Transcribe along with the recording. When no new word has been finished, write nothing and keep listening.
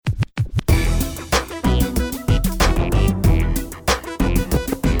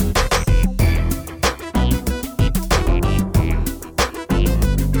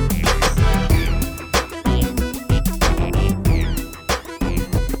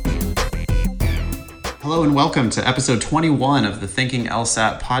Hello and welcome to episode 21 of the Thinking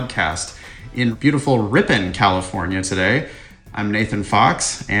LSAT podcast in beautiful Ripon, California today. I'm Nathan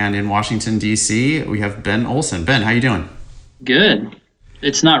Fox, and in Washington, D.C., we have Ben Olson. Ben, how you doing? Good.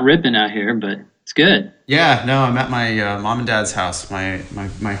 It's not Ripon out here, but it's good. Yeah, no, I'm at my mom and dad's house, my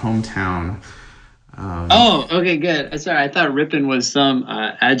hometown. Okay, good. Sorry, I thought Ripon was some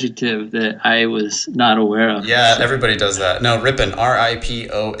adjective that I was not aware of. Yeah, everybody does that. No, Ripon,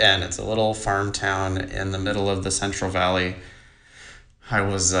 R-I-P-O-N. It's a little farm town in the middle of the Central Valley. I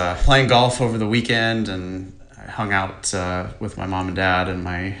was playing golf over the weekend, and I hung out with my mom and dad and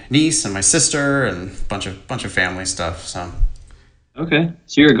my niece and my sister and a bunch of family stuff. So, okay,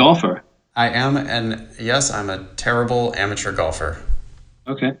 so you're a golfer. I am, and yes, I'm a terrible amateur golfer.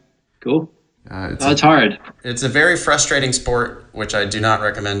 Okay, cool. It's hard. It's a very frustrating sport, which I do not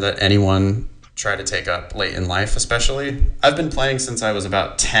recommend that anyone try to take up late in life, especially. I've been playing since I was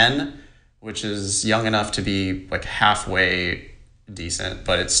about 10, which is young enough to be like halfway decent,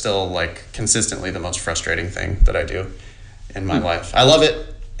 but it's still like consistently the most frustrating thing that I do in my life. I love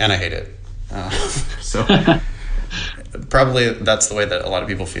it and I hate it. So probably that's the way that a lot of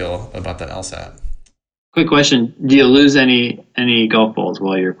people feel about the LSAT. Quick question. Do you lose any golf balls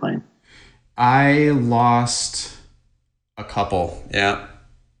while you're playing? I lost a couple. Yeah.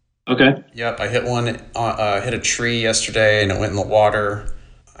 Okay. Yep. I hit one, hit a tree yesterday and it went in the water.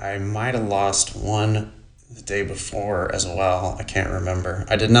 I might have lost one the day before as well. I can't remember.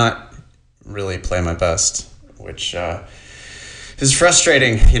 I did not really play my best, which is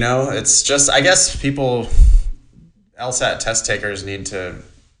frustrating. You know, it's just, I guess LSAT test takers need to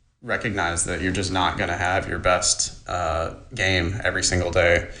recognize that you're just not going to have your best game every single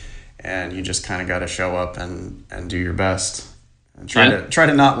day. And you just kind of got to show up and do your best and try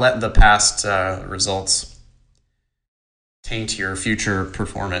to not let the past results taint your future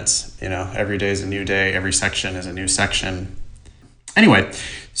performance. You know, every day is a new day. Every section is a new section. Anyway,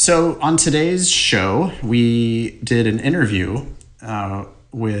 so on today's show, we did an interview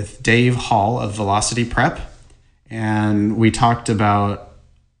with Dave Hall of Velocity Prep, and we talked about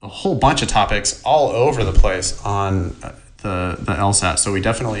a whole bunch of topics all over the place on the LSAT. So we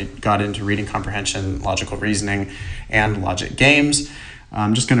definitely got into reading comprehension, logical reasoning, and logic games.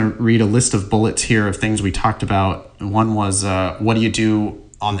 I'm just going to read a list of bullets here of things we talked about. One was what do you do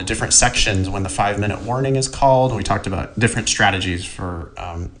on the different sections when the 5-minute warning is called? We talked about different strategies for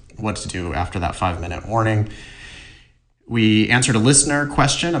what to do after that 5-minute warning. We answered a listener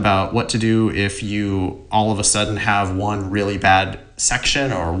question about what to do if you all of a sudden have one really bad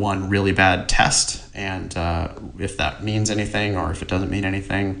section or one really bad test, and if that means anything or if it doesn't mean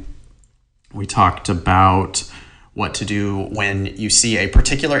anything. We talked about what to do when you see a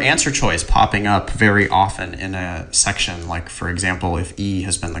particular answer choice popping up very often in a section. Like, for example, if E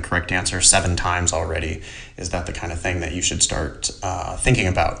has been the correct answer 7 times already, is that the kind of thing that you should start thinking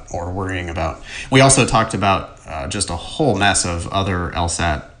about or worrying about? We also talked about just a whole mess of other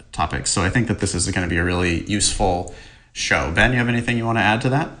LSAT topics. So I think that this is going to be a really useful show. Ben, you have anything you want to add to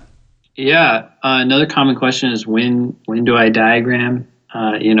that? Yeah. Another common question is when do I diagram?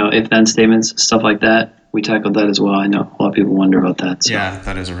 If-then statements, stuff like that. We tackled that as well. I know a lot of people wonder about that. So. Yeah,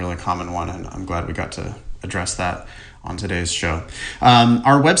 that is a really common one, and I'm glad we got to address that on today's show.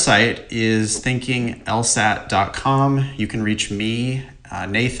 Our website is thinkinglsat.com. You can reach me,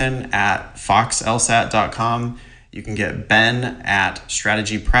 Nathan, at foxlsat.com. You can get Ben at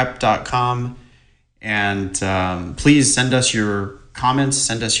strategyprep.com. And please send us your comments,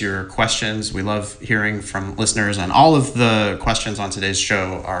 send us your questions. We love hearing from listeners, and all of the questions on today's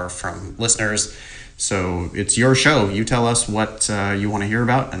show are from listeners. So it's your show. You tell us what you want to hear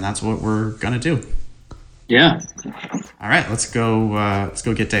about, and that's what we're going to do. Yeah. All right, let's go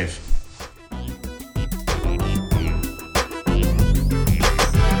get Dave.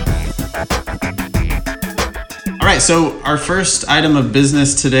 All right, so our first item of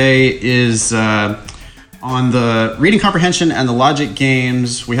business today is on the reading comprehension and the logic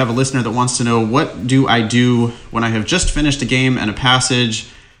games. We have a listener that wants to know, what do I do when I have just finished a game and a passage,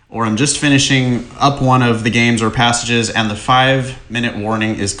 or I'm just finishing up one of the games or passages and the 5-minute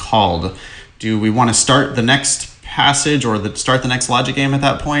warning is called? Do we want to start the next passage or start the next logic game at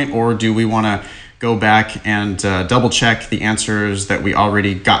that point, or do we want to go back and double check the answers that we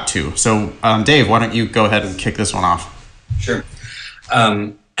already got to? So Dave, why don't you go ahead and kick this one off? Sure.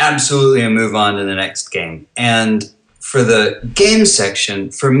 Absolutely, and move on to the next game. And for the game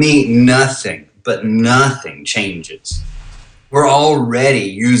section, for me, nothing changes. we're already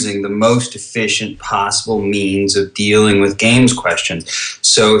using the most efficient possible means of dealing with games questions.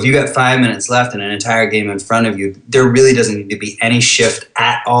 So if you got 5 minutes left and an entire game in front of you, there really doesn't need to be any shift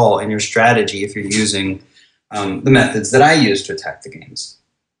at all in your strategy if you're using the methods that I use to attack the games.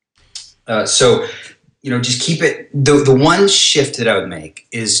 So just keep it. The one shift that I would make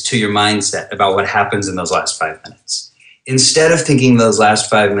is to your mindset about what happens in those last 5 minutes. Instead of thinking those last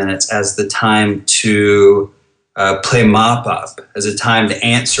 5 minutes as the time to play mop-up, as a time to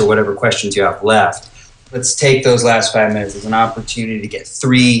answer whatever questions you have left, let's take those last 5 minutes as an opportunity to get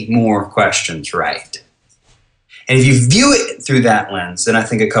 3 more questions right. And if you view it through that lens, then I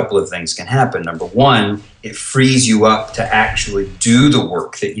think a couple of things can happen. Number one, it frees you up to actually do the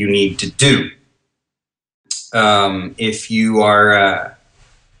work that you need to do. If you're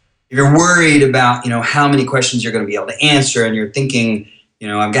worried about, how many questions you're going to be able to answer, and you're thinking,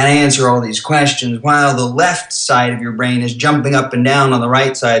 I've got to answer all these questions, while the left side of your brain is jumping up and down on the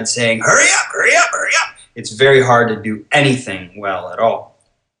right side saying, hurry up, hurry up, hurry up. It's very hard to do anything well at all.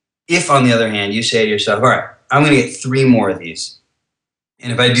 If, on the other hand, you say to yourself, all right, I'm going to get 3 more of these,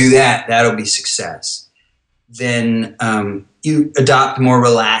 and if I do that, that'll be success. Then you adopt a more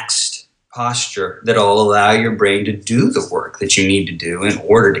relaxed posture that'll allow your brain to do the work that you need to do in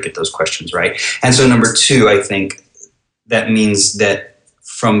order to get those questions right. And so number 2, I think that means that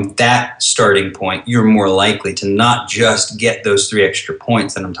from that starting point, you're more likely to not just get those 3 extra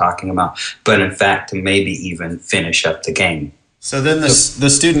points that I'm talking about, but in fact to maybe even finish up the game. So then the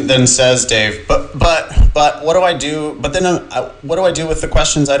student then says, Dave, but what do I do? But then what do I do with the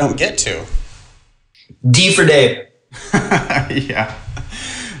questions I don't get to? D for Dave. Yeah.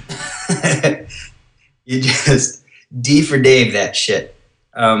 You just D for Dave that shit.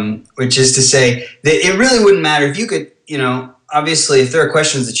 Which is to say that it really wouldn't matter if you could, obviously if there are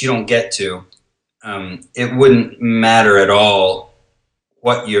questions that you don't get to, it wouldn't matter at all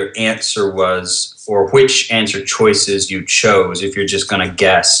what your answer was or which answer choices you chose if you're just going to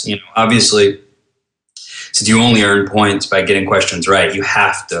guess. Obviously, since you only earn points by getting questions right, you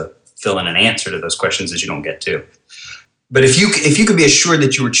have to fill in an answer to those questions that you don't get to. But if you could be assured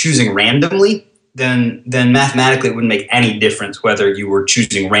that you were choosing randomly, then mathematically it wouldn't make any difference whether you were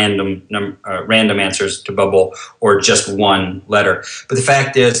choosing random answers to bubble or just one letter. But the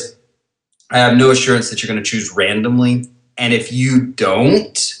fact is, I have no assurance that you're going to choose randomly. And if you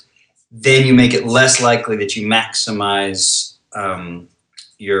don't, then you make it less likely that you maximize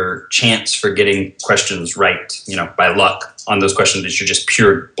your chance for getting questions right, by luck on those questions that you're just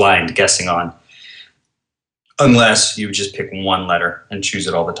pure blind guessing on. Unless you just pick one letter and choose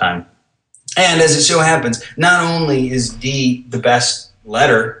it all the time. And as it so happens, not only is D the best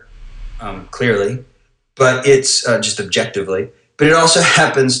letter, clearly, but it's just objectively, but it also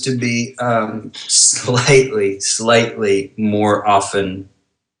happens to be slightly more often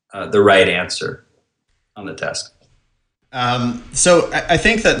the right answer on the test. So I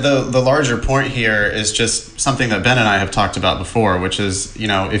think that the larger point here is just something that Ben and I have talked about before, which is,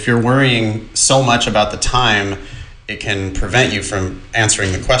 if you're worrying so much about the time, it can prevent you from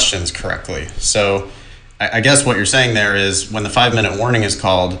answering the questions correctly. So I guess what you're saying there is when the 5-minute warning is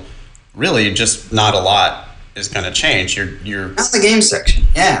called, really just not a lot is going to change. You're not the game section.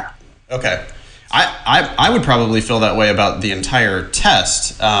 Yeah. Okay. I would probably feel that way about the entire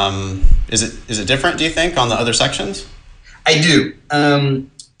test. Is it different, do you think, on the other sections? I do.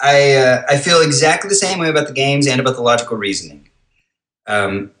 I feel exactly the same way about the games and about the logical reasoning.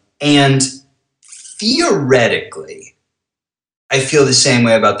 And theoretically, I feel the same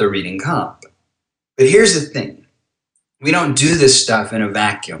way about the reading comp. But here's the thing. We don't do this stuff in a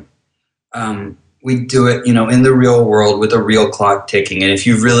vacuum. We do it, in the real world with a real clock ticking. And if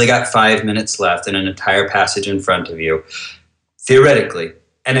you've really got 5 minutes left and an entire passage in front of you, theoretically,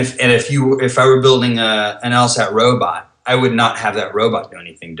 and if I were building an LSAT robot, I would not have that robot do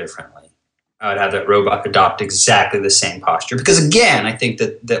anything differently. I would have that robot adopt exactly the same posture. Because again, I think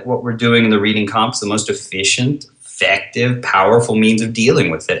that what we're doing in the reading comp is the most efficient, effective, powerful means of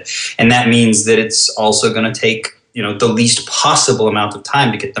dealing with it. And that means that it's also going to take, the least possible amount of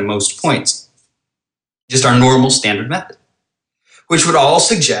time to get the most points. Just our normal standard method. Which would all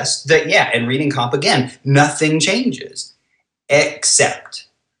suggest that, in reading comp, again, nothing changes. Except,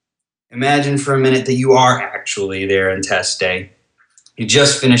 imagine for a minute that you are actually there in test day. You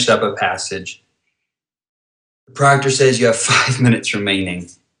just finished up a passage. The proctor says you have 5 minutes remaining,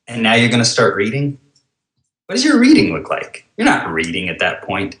 and now you're going to start reading? What does your reading look like? You're not reading at that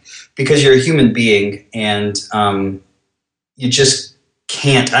point because you're a human being, and you just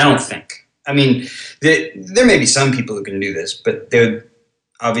can't, I don't think. I mean, there may be some people who can do this, but there would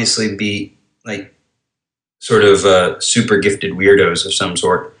obviously be sort of super gifted weirdos of some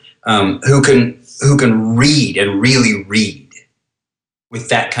sort, who can read and really read with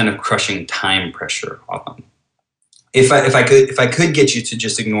that kind of crushing time pressure on them. If I could get you to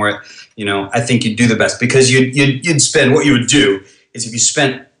just ignore it, I think you'd do the best, because you'd spend, what you would do is, if you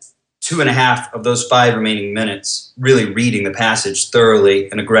spent 2.5 of those 5 remaining minutes really reading the passage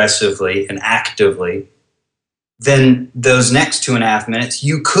thoroughly and aggressively and actively, then those next 2.5 minutes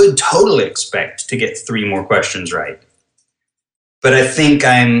you could totally expect to get 3 more questions right. But I think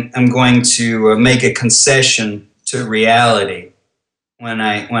I'm going to make a concession to reality when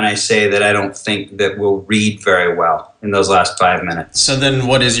I say that I don't think that we'll read very well in those last 5 minutes. So then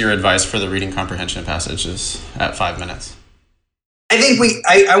what is your advice for the reading comprehension passages at 5 minutes? I think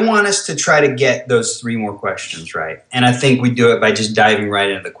I want us to try to get those 3 more questions right. And I think we do it by just diving right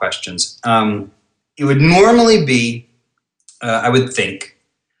into the questions. It would normally be, I would think,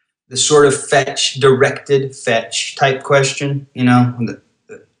 the sort of directed fetch type question, the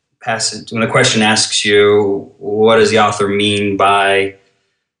passage, when a question asks you, what does the author mean by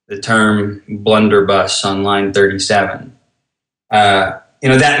the term blunderbuss on line 37?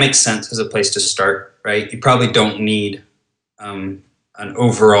 That makes sense as a place to start, right? You probably don't need an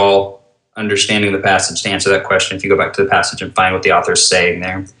overall understanding of the passage to answer that question if you go back to the passage and find what the author's saying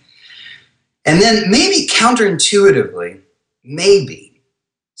there. And then maybe counterintuitively,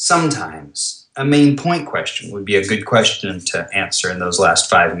 sometimes a main point question would be a good question to answer in those last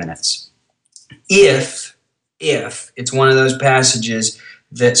 5 minutes. If it's one of those passages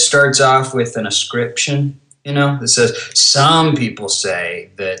that starts off with an ascription, that says, some people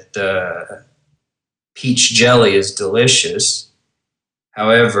say that peach jelly is delicious.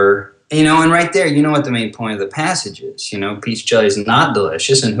 However, and right there, you know what the main point of the passage is. Peach jelly is not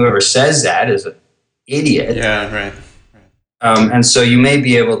delicious, and whoever says that is an idiot. Yeah, right. And so you may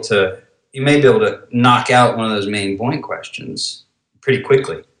be able to knock out one of those main point questions pretty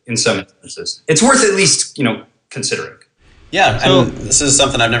quickly in some instances. It's worth at least, considering. Yeah, and this is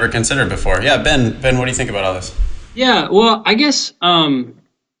something I've never considered before. Yeah, Ben, what do you think about all this? Yeah, well, I guess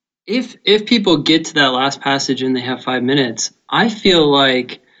if people get to that last passage and they have 5 minutes, I feel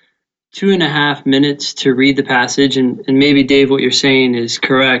like 2.5 minutes to read the passage, and maybe, Dave, what you're saying is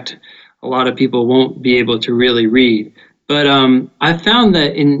correct. A lot of people won't be able to really read. But I found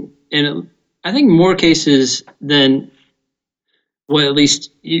that in I think more cases than what at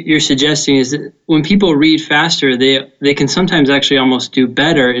least you're suggesting is that when people read faster, they can sometimes actually almost do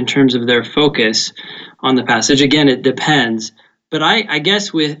better in terms of their focus on the passage. Again, it depends. But I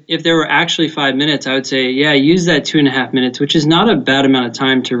guess if there were actually 5 minutes, I would say, yeah, use that 2.5 minutes, which is not a bad amount of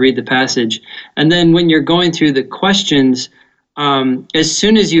time to read the passage. And then when you're going through the questions, as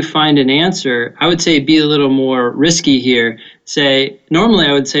soon as you find an answer, I would say be a little more risky here. Normally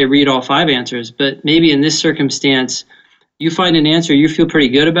I would say read all 5 answers, but maybe in this circumstance, you find an answer you feel pretty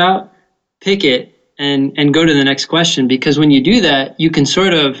good about, pick it and go to the next question. Because when you do that, you can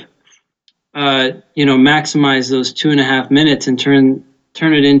sort of, maximize those 2.5 minutes and turn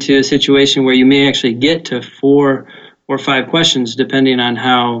it into a situation where you may actually get to 4 or 5 questions, depending on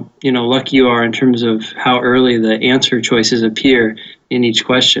how, lucky you are in terms of how early the answer choices appear in each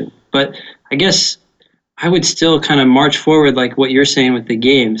question. But I guess I would still kind of march forward like what you're saying with the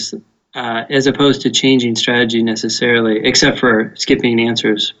games, as opposed to changing strategy necessarily, except for skipping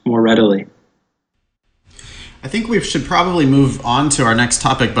answers more readily. I think we should probably move on to our next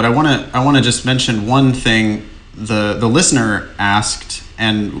topic, but I want to just mention one thing the listener asked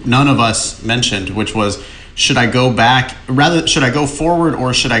and none of us mentioned, which was, should I go forward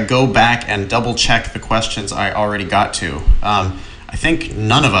or should I go back and double check the questions I already got to? I think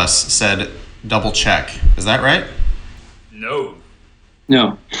none of us said double check. Is that right? No.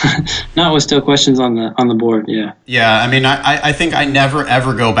 No, not with still questions on the board. Yeah. Yeah. I mean, I think I never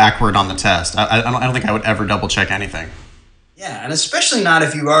ever go backward on the test. I don't think I would ever double check anything. Yeah, and especially not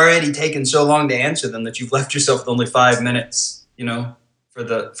if you've already taken so long to answer them that you've left yourself with only 5 minutes. For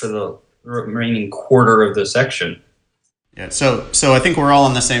the remaining quarter of the section. Yeah. So I think we're all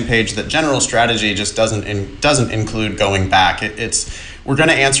on the same page that general strategy just doesn't include going back. We're going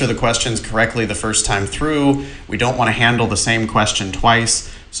to answer the questions correctly the first time through. We don't want to handle the same question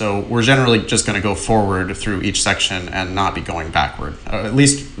twice. So we're generally just going to go forward through each section and not be going backward. At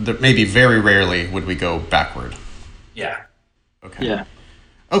least maybe very rarely would we go backward. Yeah. Okay. Yeah.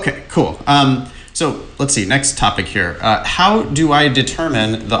 Okay, cool. So let's see, next topic here. How do I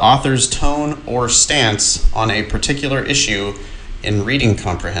determine the author's tone or stance on a particular issue in reading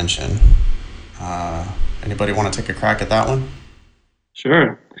comprehension? Anybody want to take a crack at that one?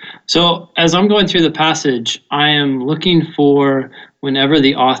 Sure. So as I'm going through the passage, I am looking for whenever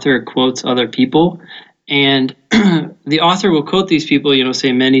the author quotes other people. and the author will quote these people,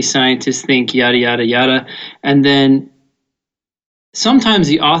 say many scientists think yada, yada, yada. And then sometimes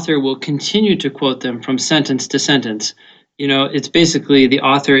the author will continue to quote them from sentence to sentence. It's basically the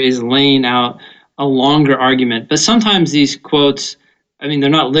author is laying out a longer argument. But sometimes these quotes, they're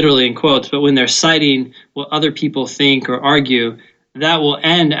not literally in quotes, but when they're citing what other people think or argue, that will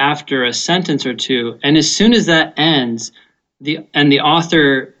end after a sentence or two. And as soon as that ends, the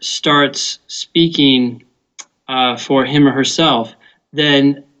author starts speaking for him or herself,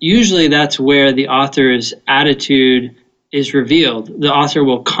 then usually that's where the author's attitude is revealed. The author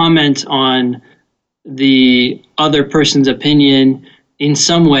will comment on the other person's opinion in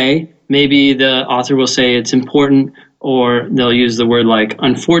some way. Maybe the author will say it's important, or they'll use the word like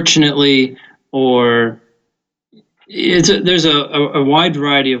unfortunately, or there's a wide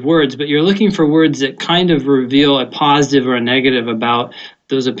variety of words, but you're looking for words that kind of reveal a positive or a negative about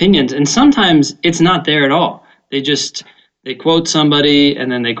those opinions. And sometimes it's not there at all. They quote somebody and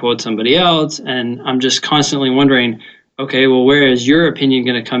then they quote somebody else. And I'm just constantly wondering, okay, well, where is your opinion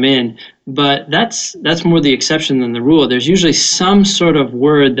going to come in? But that's more the exception than the rule. There's usually some sort of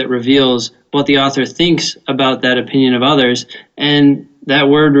word that reveals what the author thinks about that opinion of others. And that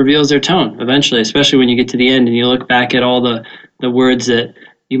word reveals their tone eventually, especially when you get to the end and you look back at all the words that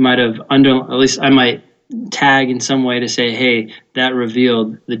you might have at least I might tag in some way to say, hey, that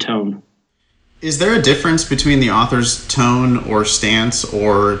revealed the tone. Is there a difference between the author's tone or stance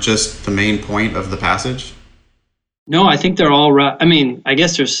or just the main point of the passage? No, I think they're all right. I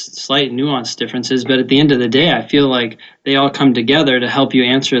guess there's slight nuance differences, but at the end of the day, I feel like they all come together to help you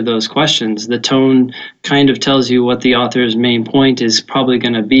answer those questions. The tone kind of tells you what the author's main point is probably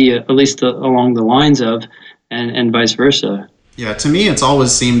going to be, at least along the lines of, and vice versa. Yeah, to me, it's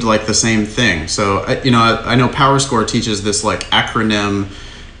always seemed like the same thing. So, I know PowerScore teaches this like acronym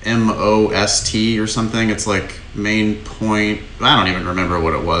MOST or something. It's like main point. I don't even remember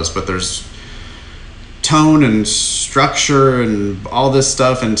what it was, but there's tone and structure and all this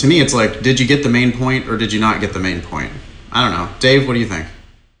stuff. And to me, it's like, did you get the main point or did you not get the main point? I don't know. Dave, what do you think?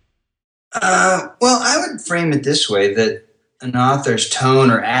 Well, I would frame it this way, that an author's tone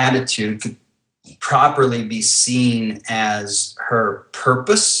or attitude could properly be seen as her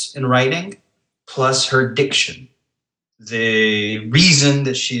purpose in writing plus her diction. The reason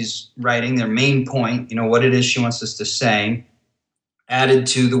that she's writing, their main point, what it is she wants us to say, added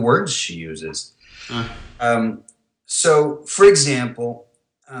to the words she uses. So, for example,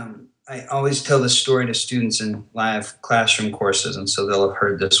 I always tell this story to students in live classroom courses, and so they'll have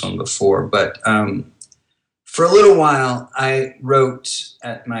heard this one before. But for a little while, I wrote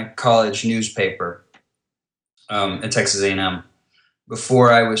at my college newspaper at Texas A&M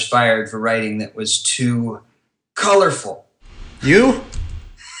before I was fired for writing that was too colorful. You?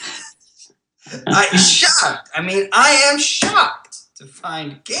 I'm shocked. I am shocked to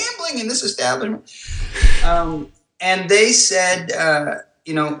find gambling in this establishment. And they said,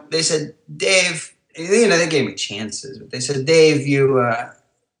 Dave, they gave me chances, but they said, Dave,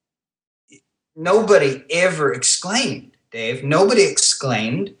 nobody ever exclaimed, Dave. Nobody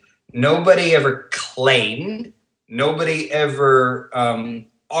exclaimed. Nobody ever claimed. Nobody ever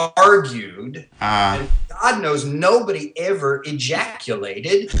argued. And God knows nobody ever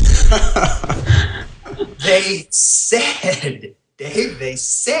ejaculated. They said, Dave, they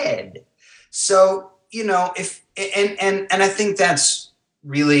said. So, and I think that's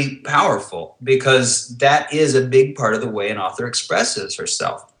really powerful, because that is a big part of the way an author expresses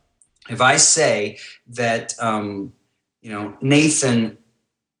herself. If I say that, Nathan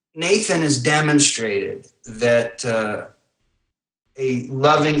has demonstrated that a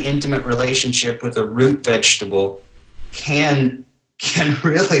loving, intimate relationship with a root vegetable can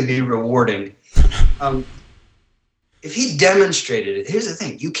really be rewarding. If he demonstrated it, here's the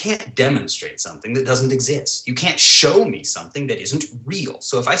thing. You can't demonstrate something that doesn't exist. You can't show me something that isn't real.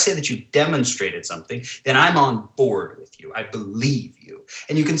 So if I say that you demonstrated something, then I'm on board with you. I believe you.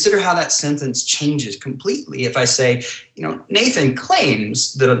 And you consider how that sentence changes completely if I say, Nathan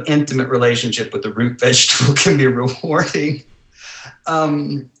claims that an intimate relationship with a root vegetable can be rewarding.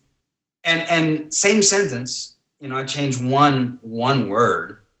 And same sentence, I change one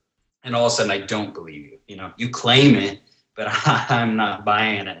word, and all of a sudden I don't believe you. You claim it, but I'm not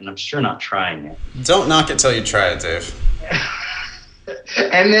buying it, and I'm sure not trying it. Don't knock it till you try it, Dave.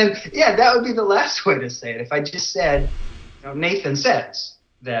 And then, that would be the last way to say it. If I just said, Nathan says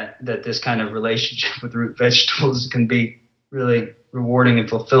that this kind of relationship with root vegetables can be really rewarding and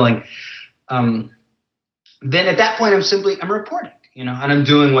fulfilling, then at that point I'm reporting, and I'm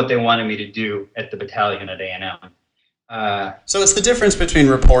doing what they wanted me to do at the battalion at A&M. So it's the difference between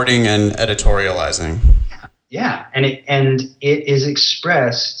reporting and editorializing. Yeah, and it is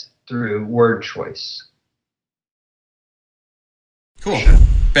expressed through word choice. Cool.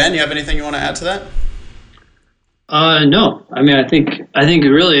 Ben, you have anything you want to add to that? No. I mean, I think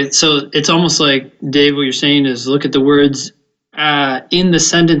really, so it's almost like, Dave, what you're saying is look at the words in the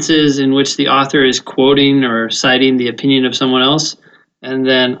sentences in which the author is quoting or citing the opinion of someone else. And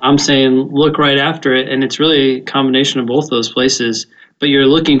then I'm saying look right after it. And it's really a combination of both those places. But you're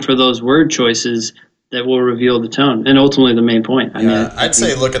looking for those word choices that will reveal the tone and ultimately the main point. I mean, I'd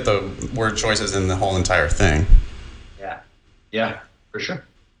say look at the word choices in the whole entire thing. Yeah, for sure.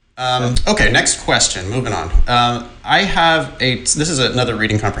 Okay, next question. Moving on. This is another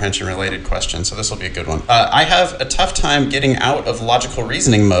reading comprehension related question, so this will be a good one. I have a tough time getting out of logical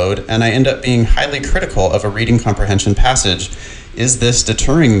reasoning mode, and I end up being highly critical of a reading comprehension passage. Is this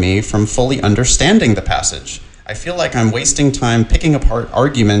deterring me from fully understanding the passage? I feel like I'm wasting time picking apart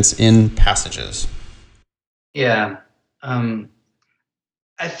arguments in passages. Yeah. I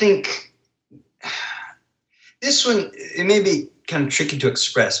think this one, it may be kind of tricky to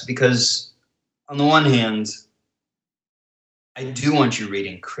express because on the one hand, I do want you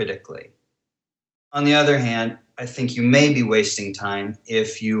reading critically. On the other hand, I think you may be wasting time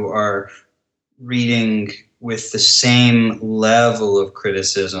if you are reading with the same level of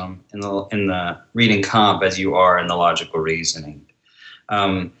criticism in the reading comp as you are in the logical reasoning.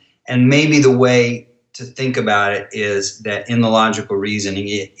 And maybe the way to think about it is that in the logical reasoning,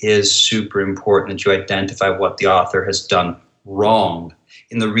 it is super important that you identify what the author has done wrong.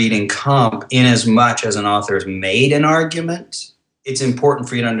 In the reading comp, in as much as an author has made an argument, it's important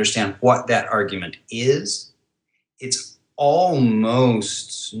for you to understand what that argument is. It's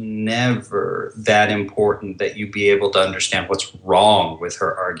almost never that important that you be able to understand what's wrong with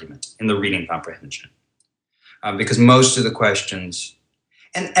her argument in the reading comprehension. Because most of the questions,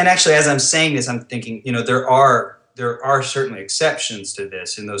 and actually as I'm saying this, I'm thinking, there are certainly exceptions to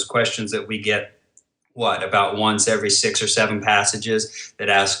this in those questions that we get about once every 6 or 7 passages that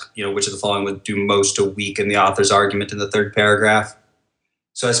ask, which of the following would do most to weaken the author's argument in the third paragraph.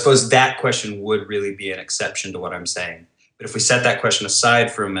 So I suppose that question would really be an exception to what I'm saying. But if we set that question aside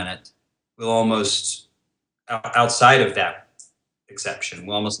for a minute, we'll almost, outside of that exception,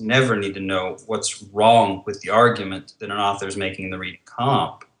 we'll almost never need to know what's wrong with the argument that an author is making in the reading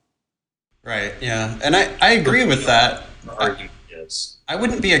comp. Right, yeah. And I agree with that. The argument is. I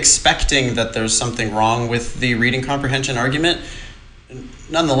wouldn't be expecting that there's something wrong with the reading comprehension argument.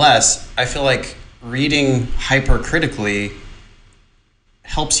 Nonetheless, I feel like reading hypercritically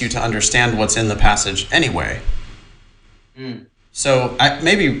helps you to understand what's in the passage anyway. So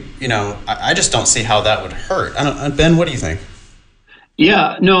I just don't see how that would hurt. Ben, what do you think?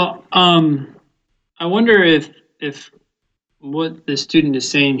 Yeah, no, I wonder if what the student is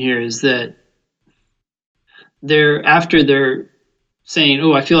saying here is that after they're saying,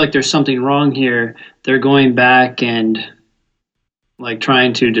 oh, I feel like there's something wrong here, they're going back and like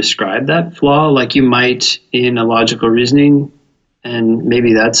trying to describe that flaw like you might in a logical reasoning, and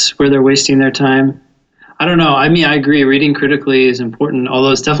maybe that's where they're wasting their time. I don't know. I mean, I agree. Reading critically is important,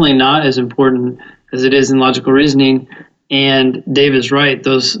 although it's definitely not as important as it is in logical reasoning. And Dave is right.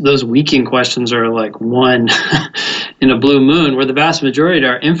 Those weakening questions are like one in a blue moon, where the vast majority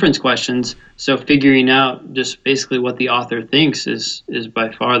are inference questions. So figuring out just basically what the author thinks is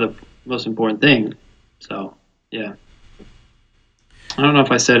by far the most important thing. So, yeah. I don't know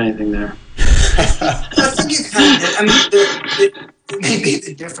if I said anything there. I think you kind of did. It may be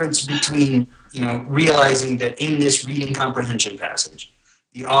the difference between, realizing that in this reading comprehension passage,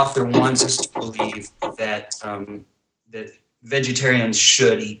 the author wants us to believe that that vegetarians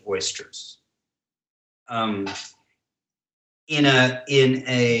should eat oysters. In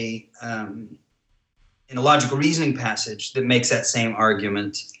a logical reasoning passage that makes that same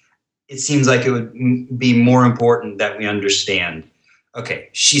argument, it seems like it would be more important that we understand. Okay,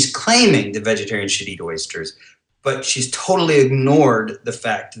 she's claiming that vegetarians should eat oysters, but she's totally ignored the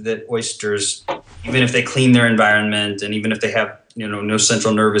fact that oysters, even if they clean their environment and even if they have no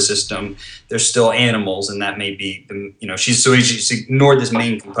central nervous system, they're still animals, and that may be she's ignored this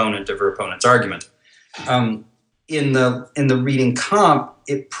main component of her opponent's argument. In the reading comp,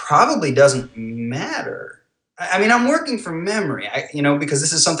 it probably doesn't matter. I mean, I'm working from memory, because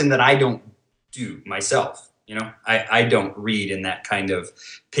this is something that I don't do myself. I don't read in that kind of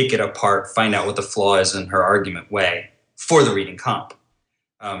pick it apart, find out what the flaw is in her argument way for the reading comp.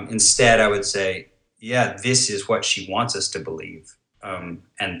 Instead, I would say, yeah, this is what she wants us to believe. And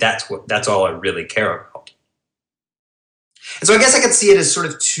that's all I really care about. And so I guess I could see it as sort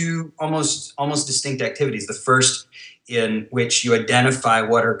of two almost distinct activities. The first in which you identify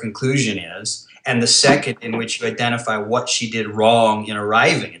what her conclusion is, and the second in which you identify what she did wrong in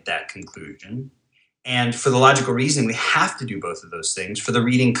arriving at that conclusion. And for the logical reasoning, we have to do both of those things. For the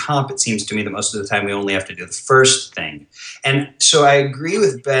reading comp, it seems to me that most of the time we only have to do the first thing. And so I agree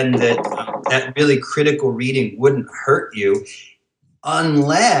with Ben that that really critical reading wouldn't hurt you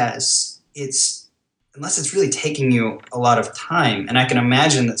unless it's really taking you a lot of time. And I can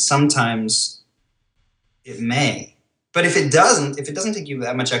imagine that sometimes it may. But if it doesn't take you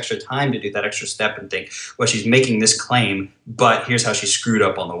that much extra time to do that extra step and think, well, she's making this claim, but here's how she screwed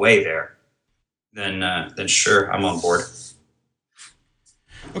up on the way there, then sure, I'm on board.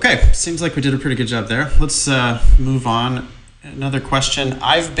 Okay, seems like we did a pretty good job there. Let's move on. Another question.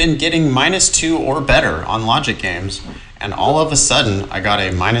 I've been getting -2 or better on logic games, and all of a sudden I got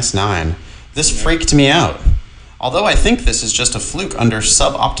a -9. This freaked me out. Although I think this is just a fluke under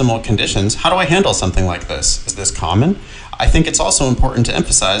suboptimal conditions, how do I handle something like this? Is this common? I think it's also important to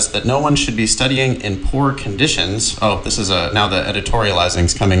emphasize that no one should be studying in poor conditions. Oh, this is now the editorializing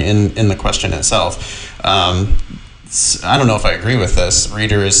is coming in the question itself. I don't know if I agree with this.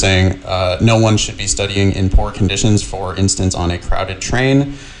 Reader is saying no one should be studying in poor conditions, for instance, on a crowded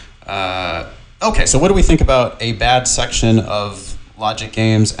train. Okay, so what do we think about a bad section of logic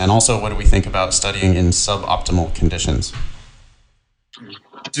games, and also what do we think about studying in suboptimal conditions?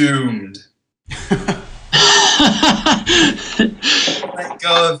 Doomed. Let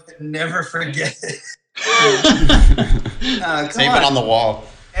go of it, never forget it. Save it on the wall.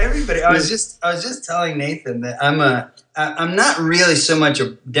 Everybody, I was just telling Nathan that I'm not really so much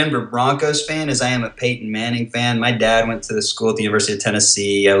a Denver Broncos fan as I am a Peyton Manning fan. My dad went to the school at the University of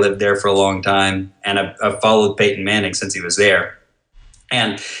Tennessee. I lived there for a long time, and I've followed Peyton Manning since he was there.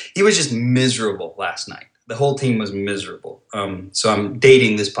 And he was just miserable last night. The whole team was miserable. So I'm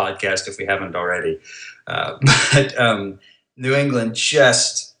dating this podcast if we haven't already. But New England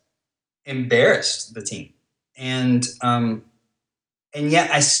just embarrassed the team. And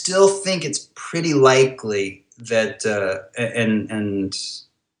yet I still think it's pretty likely that,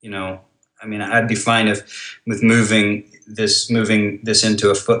 I mean, I'd be fine with moving this into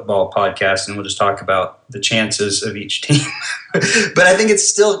a football podcast, and we'll just talk about the chances of each team. But I think it's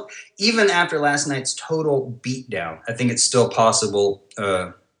still, even after last night's total beatdown, I think it's still possible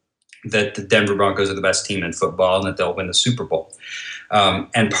that the Denver Broncos are the best team in football and that they'll win the Super Bowl.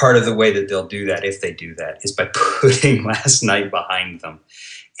 And part of the way that they'll do that, if they do that, is by putting last night behind them.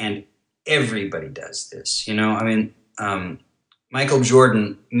 And everybody does this, I mean, Michael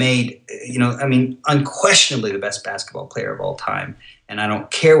Jordan made, unquestionably the best basketball player of all time. And I don't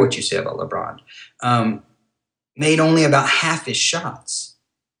care what you say about LeBron. Made only about half his shots.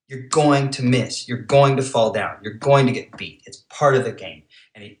 You're going to miss. You're going to fall down. You're going to get beat. It's part of the game.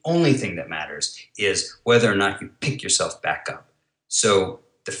 And the only thing that matters is whether or not you pick yourself back up. So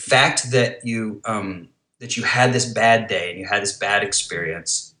the fact that you had this bad day and you had this bad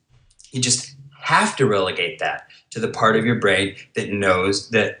experience, you just have to relegate that to the part of your brain that knows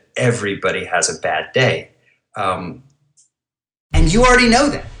that everybody has a bad day. And you already know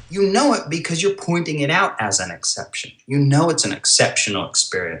that. You know it because you're pointing it out as an exception. You know it's an exceptional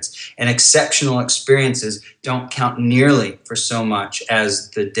experience. And exceptional experiences don't count nearly for so much as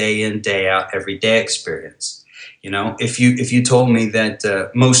the day in, day out, everyday experience. If you told me that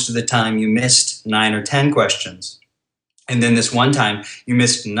most of the time you missed 9 or 10 questions, and then this one time you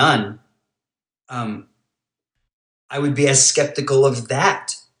missed none, I would be as skeptical of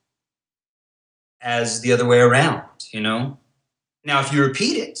that as the other way around, Now, if you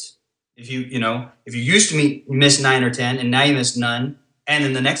repeat it, if you used to miss 9 or 10, and now you missed none, and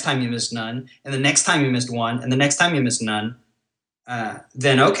then the next time you missed none, and the next time you missed 1, and the next time you missed none,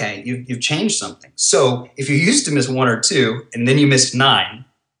 then okay, you've changed something. So if you used to miss 1 or 2, and then you missed 9,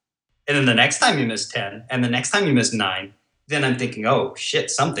 and then the next time you missed 10, and the next time you missed 9, then I'm thinking, oh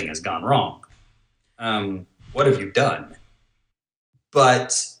shit, something has gone wrong. What have you done?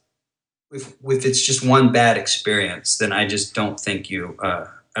 But if it's just one bad experience, then I just don't think you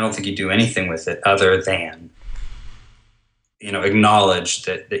do anything with it other than acknowledge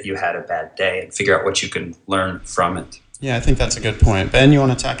that you had a bad day and figure out what you can learn from it. Yeah, I think that's a good point. Ben, you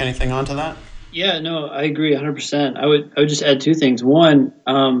want to tack anything onto that? Yeah, no, I agree 100%. I would just add 2 things. One,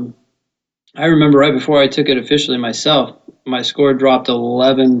 I remember right before I took it officially myself, my score dropped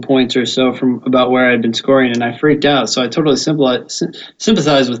 11 points or so from about where I'd been scoring, and I freaked out. So I totally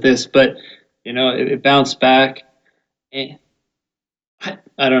sympathize with this, but it bounced back. I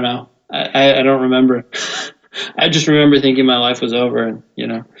don't know. I don't remember. I just remember thinking my life was over, and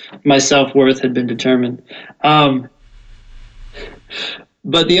my self-worth had been determined.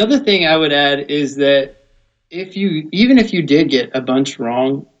 But the other thing I would add is that even if you did get a bunch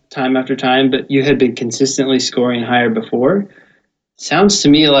wrong time after time, but you had been consistently scoring higher before, sounds to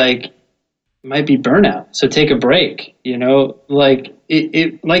me like it might be burnout. So take a break, like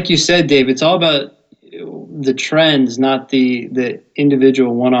like you said, Dave, it's all about the trends, not the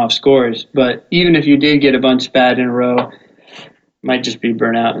individual one-off scores. But even if you did get a bunch bad in a row, it might just be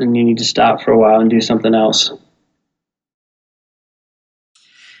burnout and you need to stop for a while and do something else.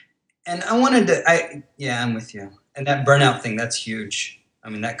 And I'm with you. And that burnout thing, that's huge. I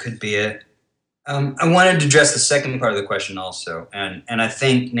mean, that could be it. I wanted to address the second part of the question also. And I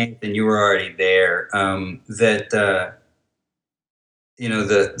think, Nathan, you were already there, the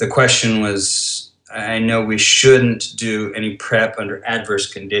question was, I know we shouldn't do any prep under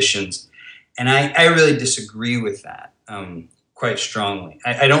adverse conditions. And I really disagree with that quite strongly.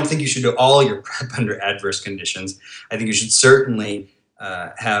 I don't think you should do all your prep under adverse conditions. I think you should certainly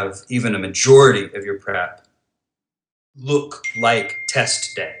have even a majority of your prep look like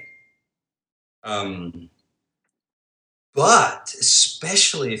test day. But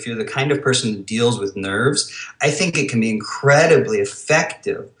especially if you're the kind of person that deals with nerves, I think it can be incredibly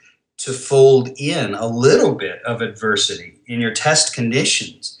effective to fold in a little bit of adversity in your test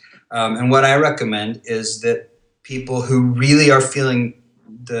conditions. And what I recommend is that people who really are feeling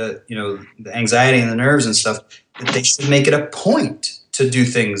the anxiety and the nerves and stuff, that they should make it a point to do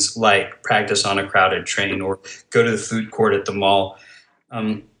things like practice on a crowded train or go to the food court at the mall,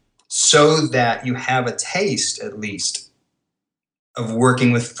 so that you have a taste, at least, of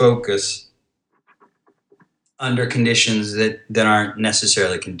working with focus under conditions that aren't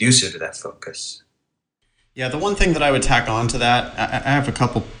necessarily conducive to that focus. Yeah, the one thing that I would tack on to that, I have a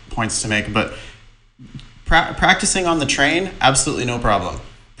couple points to make, but practicing on the train, absolutely no problem.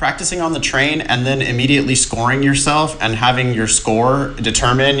 Practicing on the train and then immediately scoring yourself and having your score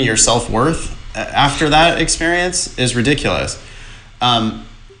determine your self-worth after that experience is ridiculous.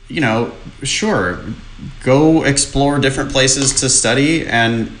 Sure, go explore different places to study.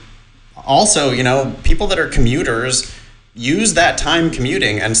 And also, people that are commuters use that time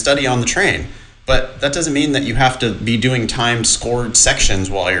commuting and study on the train. But that doesn't mean that you have to be doing timed scored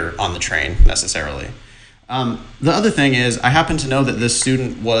sections while you're on the train necessarily. The other thing is, I happen to know that this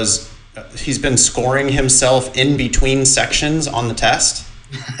student he's been scoring himself in between sections on the test.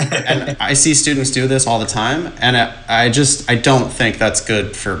 And I see students do this all the time. And I don't think that's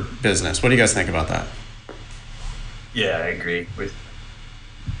good for business. What do you guys think about that? Yeah, I agree with.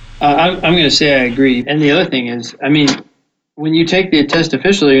 I'm going to say I agree. And the other thing is, when you take the test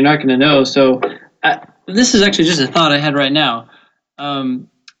officially, you're not going to know. So this is actually just a thought I had right now.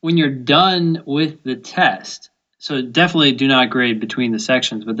 When you're done with the test, so definitely do not grade between the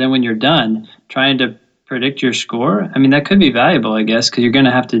sections, but then when you're done trying to predict your score, that could be valuable, I guess, because you're going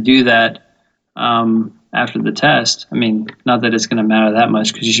to have to do that after the test. Not that it's going to matter that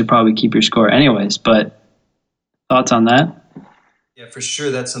much because you should probably keep your score anyways, but thoughts on that? Yeah, for sure.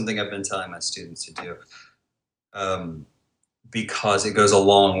 That's something I've been telling my students to do. Because it goes a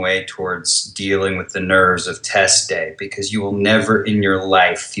long way towards dealing with the nerves of test day, because you will never in your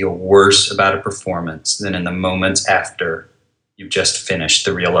life feel worse about a performance than in the moments after you've just finished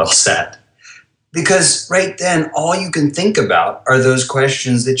the real LSAT. Because right then, all you can think about are those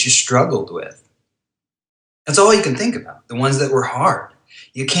questions that you struggled with. That's all you can think about, the ones that were hard.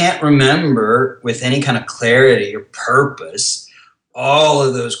 You can't remember with any kind of clarity or purpose all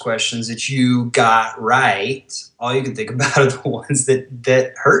of those questions that you got right. All you can think about are the ones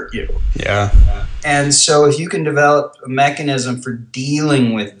that hurt you. Yeah. And so if you can develop a mechanism for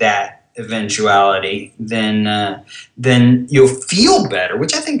dealing with that eventuality, then you'll feel better,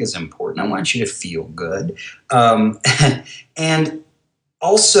 which I think is important. I want you to feel good. And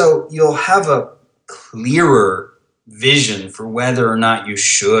also you'll have a clearer vision for whether or not you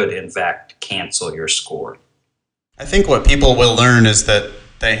should, in fact, cancel your score. I think what people will learn is that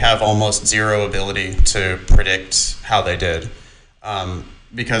they have almost zero ability to predict how they did.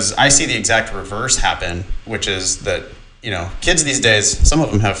 Because I see the exact reverse happen, which is that, kids these days, some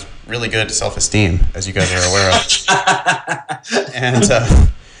of them have really good self-esteem, as you guys are aware of.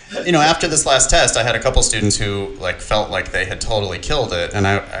 And, after this last test, I had a couple students who felt like they had totally killed it. And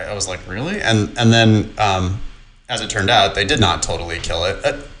I was like, really? And then, as it turned out, they did not totally kill it.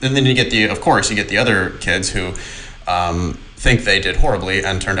 And then you get the other kids who think they did horribly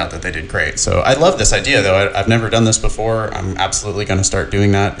and turned out that they did great. So I love this idea, though. I've never done this before. I'm absolutely going to start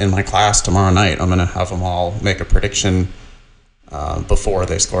doing that in my class tomorrow night. I'm going to have them all make a prediction before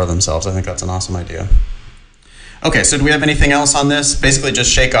they score themselves. I think that's an awesome idea. Okay, so do we have anything else on this? Basically,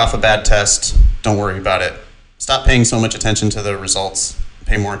 just shake off a bad test. Don't worry about it. Stop paying so much attention to the results.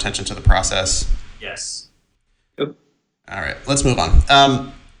 Pay more attention to the process. Yes. All right, let's move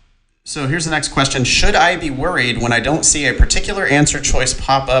on. So here's the next question. Should I be worried when I don't see a particular answer choice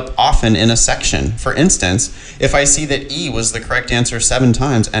pop up often in a section? For instance, if I see that E was the correct answer 7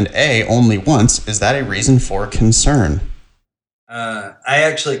 times and A only once, is that a reason for concern? I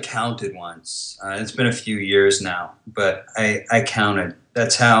actually counted once. It's been a few years now, but I counted.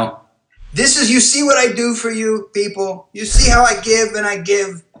 That's how. You see what I do for you, people? You see how I give and I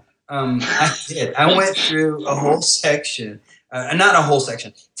give? I did. I went through a whole section. Not a whole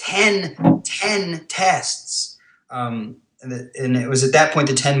section, 10 tests. And it was at that point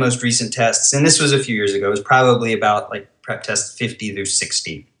the 10 most recent tests. And this was a few years ago. It was probably about like prep test 50 through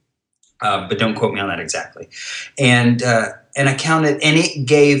 60. But don't quote me on that exactly. And I counted, and it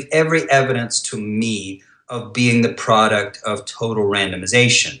gave every evidence to me of being the product of total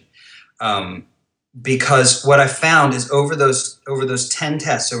randomization. Because what I found is over those 10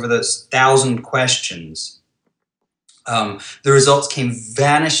 tests, over those 1,000 questions, the results came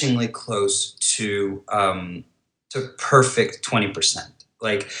vanishingly close to perfect 20%.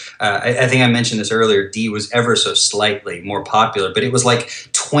 Like I think I mentioned this earlier. D was ever so slightly more popular, but it was like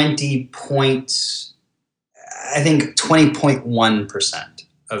 20.1%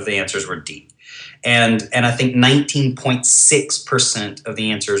 of the answers were D, and I think 19.6% of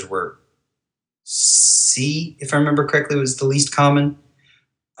the answers were C, if I remember correctly, was the least common.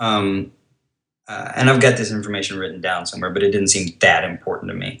 And I've got this information written down somewhere, but it didn't seem that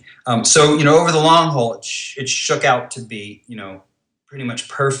important to me. So, over the long haul, it shook out to be, pretty much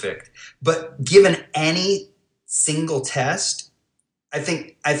perfect. But given any single test, I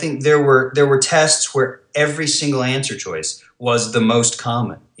think there were tests where every single answer choice was the most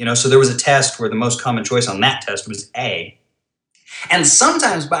common. So there was a test where the most common choice on that test was A, and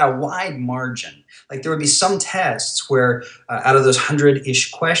sometimes by a wide margin. Like there would be some tests where out of those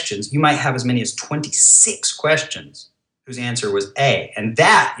 100-ish questions, you might have as many as 26 questions whose answer was A. And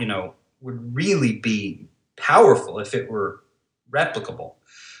that, would really be powerful if it were replicable.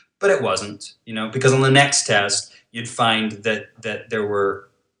 But it wasn't, because on the next test, you'd find that there were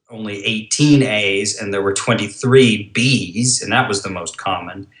only 18 A's and there were 23 B's, and that was the most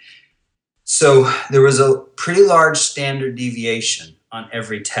common. So there was a pretty large standard deviation on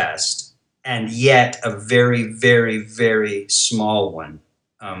every test, and yet a very, very, very small one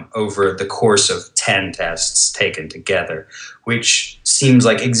over the course of 10 tests taken together, which seems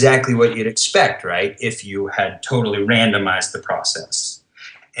like exactly what you'd expect, right, if you had totally randomized the process.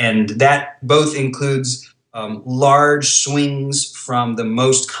 And that both includes large swings from the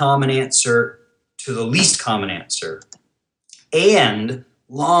most common answer to the least common answer, and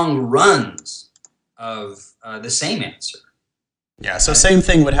long runs of the same answer. Yeah, so same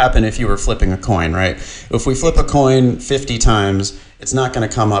thing would happen if you were flipping a coin, right? If we flip a coin 50 times, it's not going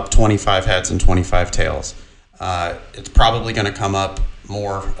to come up 25 heads and 25 tails. It's probably going to come up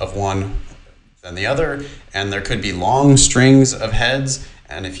more of one than the other, and there could be long strings of heads,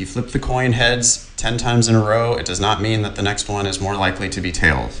 and if you flip the coin heads 10 times in a row, it does not mean that the next one is more likely to be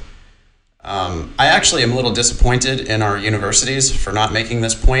tails. I actually am a little disappointed in our universities for not making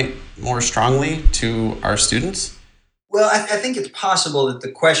this point more strongly to our students. Well, I think it's possible that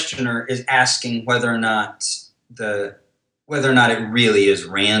the questioner is asking whether or not it really is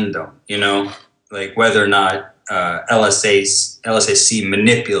random, like whether or not LSAC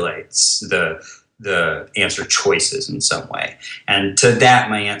manipulates the answer choices in some way. And to that,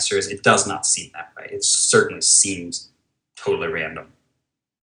 my answer is it does not seem that way. It certainly seems totally random.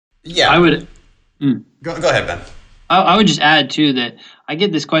 Yeah, I would. Go ahead, Ben. I would just add too that I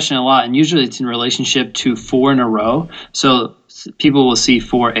get this question a lot, and usually it's in relationship to 4 in a row. So people will see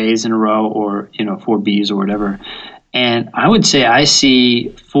 4 A's in a row, or 4 B's or whatever. And I would say I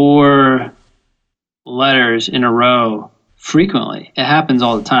see 4 letters in a row frequently. It happens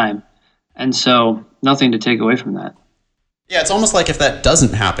all the time, and so nothing to take away from that. Yeah, it's almost like if that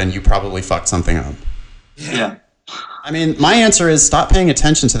doesn't happen, you probably fucked something up. Yeah. I mean, my answer is stop paying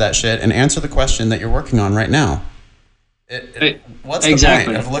attention to that shit and answer the question that you're working on right now. What's the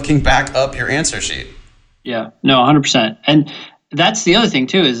point of looking back up your answer sheet? Yeah, no, 100%. And that's the other thing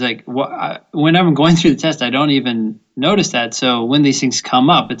too, is like when I'm going through the test, I don't even notice that. So when these things come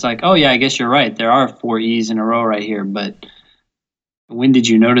up, it's like, oh yeah, I guess you're right. There are 4 E's in a row right here. But when did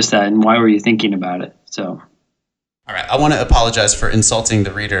you notice that, and why were you thinking about it? So. All right, I want to apologize for insulting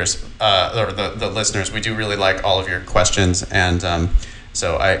the readers or the listeners. We do really like all of your questions, and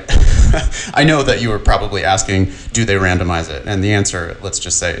so I I know that you were probably asking, do they randomize it? And the answer, let's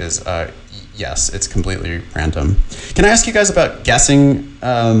just say, is yes, it's completely random. Can I ask you guys about guessing?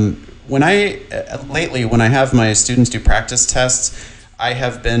 When I have my students do practice tests, I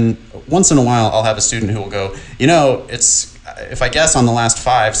have been, once in a while, I'll have a student who will go, it's, if I guess on the last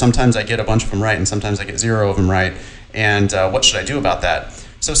 5, sometimes I get a bunch of them right and sometimes I get 0 of them right. And what should I do about that?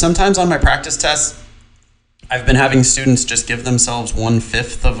 So sometimes on my practice tests, I've been having students just give themselves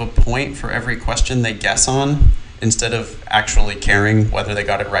 1/5 of a point for every question they guess on instead of actually caring whether they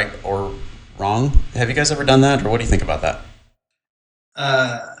got it right or wrong. Have you guys ever done that, or what do you think about that?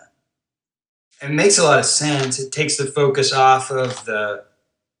 It makes a lot of sense. It takes the focus off of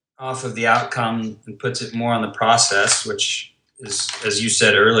the outcome and puts it more on the process, which is, as you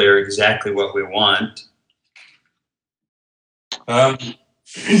said earlier, exactly what we want. I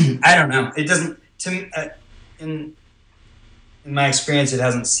don't know. It doesn't, to me, in my experience, it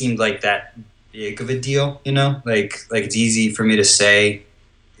hasn't seemed like that big of a deal. Like it's easy for me to say,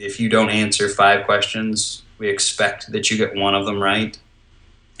 if you don't answer 5 questions, we expect that you get 1 of them right,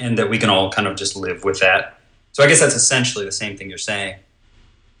 and that we can all kind of just live with that. So I guess that's essentially the same thing you're saying.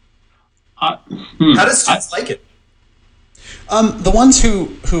 How does students like it? The ones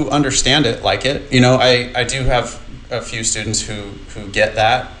who understand it like it. I do have a few students who get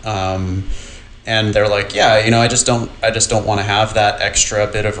that, and they're like, yeah, I just don't want to have that extra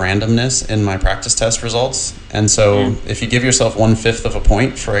bit of randomness in my practice test results. And so if you give yourself 1/5 of a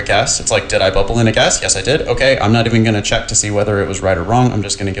point for a guess, it's like, did I bubble in a guess? Yes, I did. Okay, I'm not even going to check to see whether it was right or wrong. I'm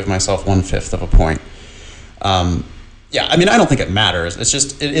just going to give myself 1/5 of a point. Yeah, I don't think it matters. It's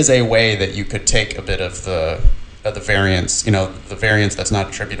just, it is a way that you could take a bit of the variance, the variance that's not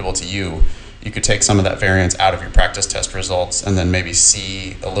attributable to you. You could take some of that variance out of your practice test results and then maybe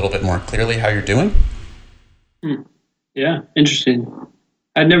see a little bit more clearly how you're doing. Yeah, interesting.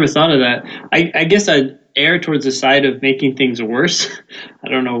 I'd never thought of that. I guess I'd err towards the side of making things worse. I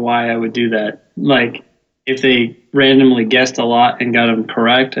don't know why I would do that. Like, if they randomly guessed a lot and got them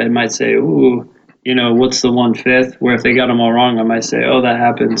correct, I might say, ooh, what's the 1/5? Where if they got them all wrong, I might say, oh, that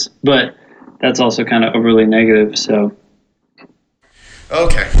happens. But that's also kind of overly negative, so...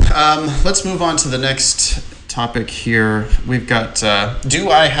 Okay, let's move on to the next topic here. We've got, do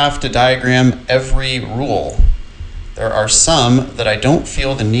I have to diagram every rule? There are some that I don't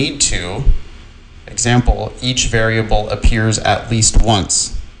feel the need to. Example, each variable appears at least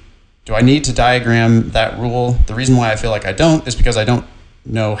once. Do I need to diagram that rule? The reason why I feel like I don't is because I don't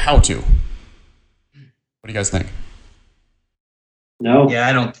know how to. What do you guys think? No. Yeah,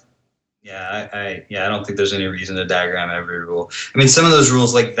 I don't. Yeah, I don't think there's any reason to diagram every rule. Some of those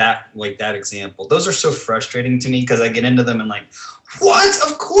rules, like that example, those are so frustrating to me because I get into them and like, what?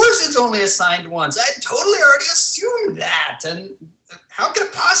 Of course it's only assigned once. I totally already assumed that. And how could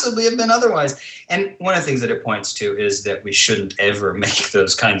it possibly have been otherwise? And one of the things that it points to is that we shouldn't ever make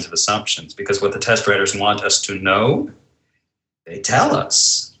those kinds of assumptions, because what the test writers want us to know, they tell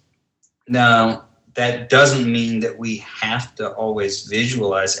us. Now, that doesn't mean that we have to always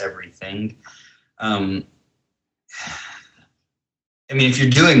visualize everything. If you're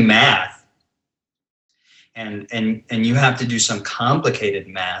doing math and you have to do some complicated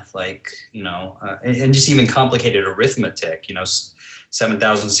math, like, and just even complicated arithmetic,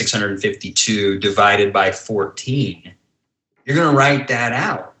 7,652 divided by 14, you're going to write that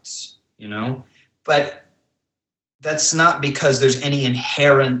out, but that's not because there's any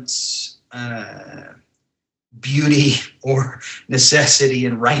inherent beauty or necessity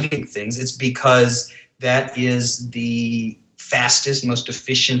in writing things. It's because that is the fastest, most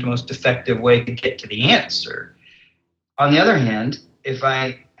efficient, most effective way to get to the answer. On the other hand, if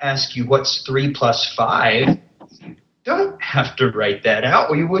I ask you what's 3 plus 5, you don't have to write that out,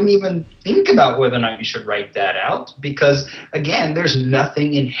 or you wouldn't even think about whether or not you should write that out, because, again, there's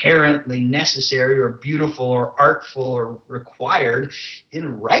nothing inherently necessary or beautiful or artful or required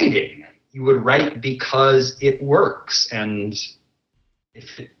in writing. You would write because it works, and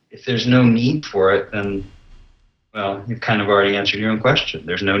if there's no need for it, then, well, you've kind of already answered your own question.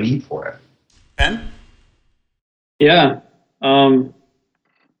 There's no need for it. Ben? Yeah, I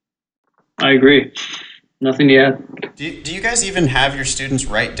agree. Nothing to add. Do you guys even have your students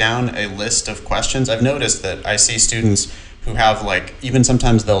write down a list of questions? I've noticed that I see students who have, like, even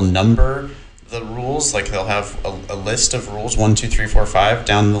sometimes they'll number the rules, like they'll have a list of rules, 1, 2, 3, 4, 5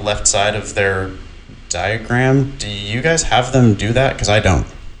 down the left side of their diagram. Do you guys have them do that? Because I don't.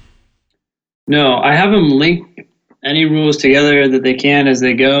 No, I have them link any rules together that they can as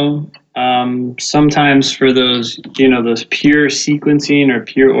they go. Sometimes for those, those pure sequencing or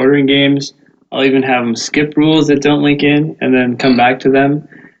pure ordering games, I'll even have them skip rules that don't link in and then come back to them.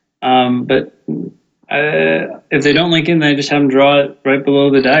 But if they don't link in, then I just have them draw it right below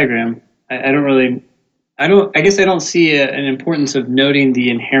the diagram. I guess I don't see an importance of noting the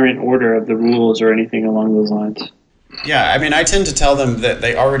inherent order of the rules or anything along those lines. Yeah, I mean, I tend to tell them that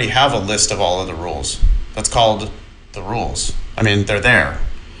they already have a list of all of the rules. That's called the rules. I mean, they're there.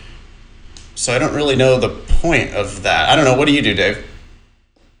 So I don't really know the point of that. I don't know. What do you do, Dave?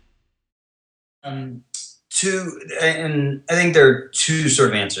 And I think there are two sort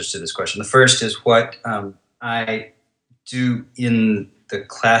of answers to this question. The first is what I do in the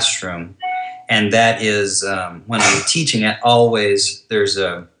classroom, and that is when I'm teaching it. Always there's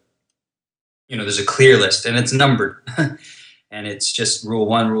a clear list, and it's numbered, and it's just rule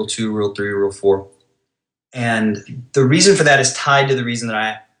 1, rule 2, rule 3, rule 4, and the reason for that is tied to the reason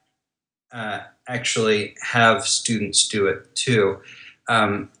that I actually have students do it too.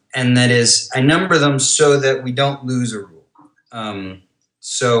 And that is, I number them so that we don't lose a rule.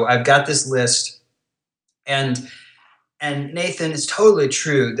 So I've got this list, and Nathan, it's totally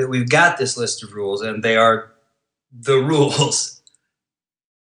true that we've got this list of rules, and they are the rules.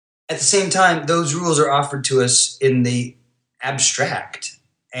 At the same time, those rules are offered to us in the abstract,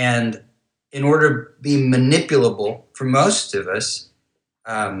 and in order to be manipulable for most of us,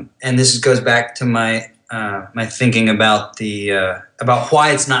 and this goes back to my thinking about about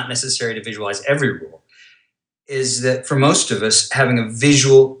why it's not necessary to visualize every rule, is that for most of us, having a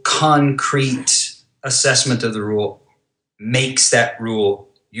visual, concrete assessment of the rule makes that rule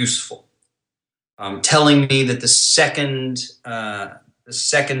useful. Telling me that the second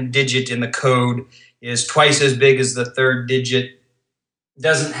digit in the code is twice as big as the third digit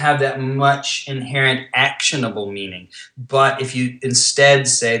doesn't have that much inherent actionable meaning. But if you instead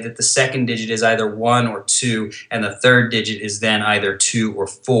say that the second digit is either 1 or 2, and the third digit is then either 2 or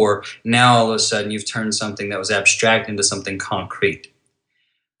 4, now all of a sudden you've turned something that was abstract into something concrete.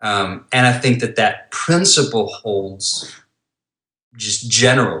 And I think that principle holds just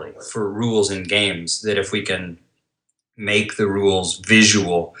generally for rules in games, that if we can make the rules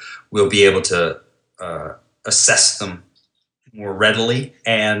visual, we'll be able to assess them more readily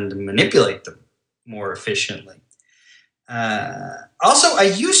and manipulate them more efficiently. Also,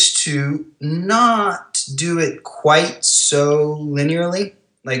 I used to not do it quite so linearly.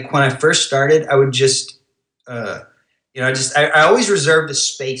 Like when I first started, I would just, I always reserved a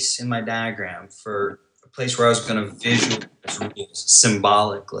space in my diagram for a place where I was going to visualize rules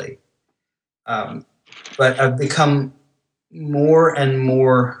symbolically. But I've become more and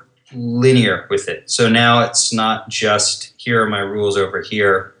more linear with it. So now it's not just here are my rules over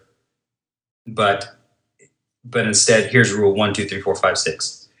here, but instead here's rule 1, 2, 3, 4, 5,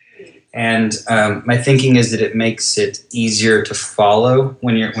 6. And my thinking is that it makes it easier to follow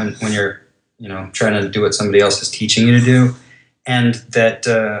when you're trying to do what somebody else is teaching you to do, and that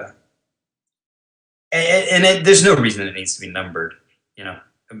there's no reason it needs to be numbered,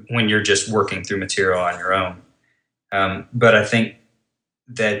 when you're just working through material on your own. But I think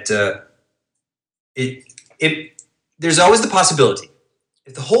that there's always the possibility,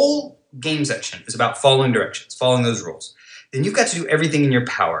 if the whole game section is about following directions, following those rules, then you've got to do everything in your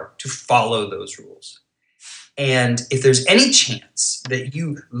power to follow those rules. And if there's any chance that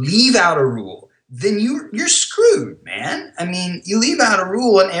you leave out a rule, then you're screwed, man. I mean, you leave out a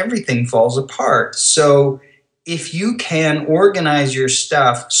rule and everything falls apart. So if you can organize your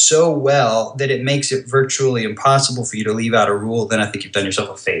stuff so well that it makes it virtually impossible for you to leave out a rule, then I think you've done yourself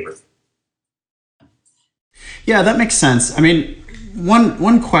a favor. Yeah, that makes sense. I mean,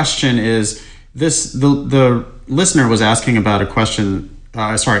 one question is this: the listener was asking about a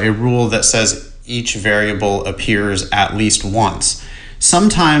rule that says each variable appears at least once.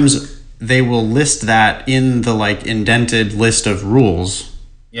 Sometimes they will list that in the indented list of rules.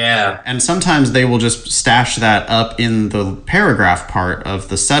 Yeah. And sometimes they will just stash that up in the paragraph part of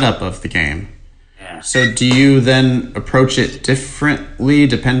the setup of the game. Yeah. So do you then approach it differently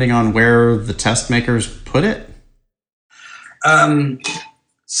depending on where the test makers put it?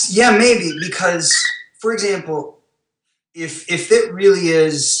 Yeah, maybe, because, for example, if it really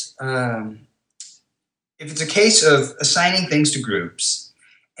is, if it's a case of assigning things to groups,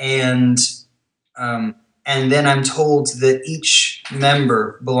 and then I'm told that each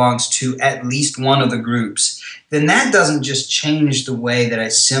member belongs to at least one of the groups, then that doesn't just change the way that I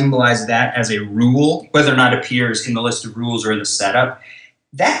symbolize that as a rule, whether or not it appears in the list of rules or in the setup.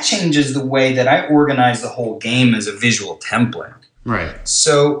 That changes the way that I organize the whole game as a visual template. Right.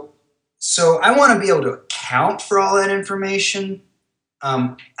 So I want to be able to account for all that information.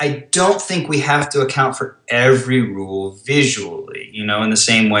 I don't think we have to account for every rule visually, in the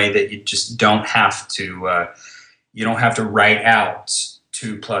same way that you just don't have to, write out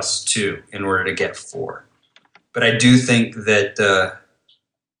 2 + 2 in order to get 4. But I do think that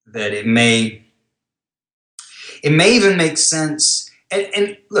it may even make sense.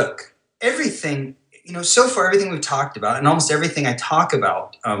 And look, everything, so far everything we've talked about, and almost everything I talk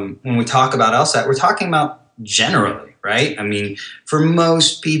about when we talk about LSAT, we're talking about generally, right? I mean, for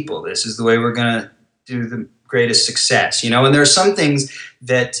most people, this is the way we're going to do the greatest success, and there are some things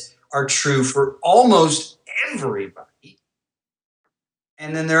that are true for almost everybody.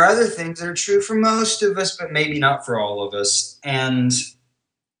 And then there are other things that are true for most of us, but maybe not for all of us. And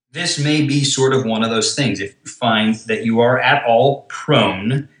this may be sort of one of those things. If you find that you are at all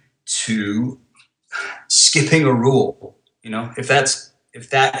prone to skipping a rule, if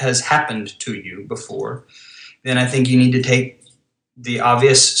that has happened to you before, then I think you need to take the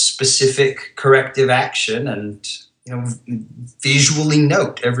obvious specific corrective action and visually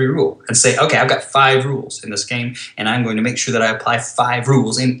note every rule and say, okay, I've got 5 rules in this game, and I'm going to make sure that I apply 5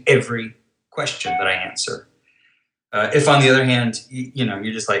 rules in every question that I answer. If, on the other hand,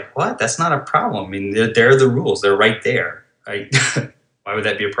 you're just like, what? That's not a problem. I mean, they're the rules. They're right there. Why would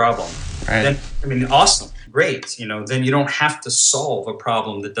that be a problem? Right. Then, awesome, great. Then you don't have to solve a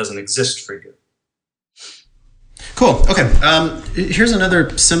problem that doesn't exist for you. Cool. Okay. Here's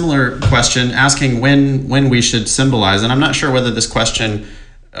another similar question asking when we should symbolize. And I'm not sure whether this question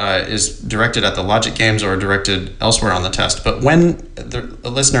is directed at the logic games or directed elsewhere on the test. But when the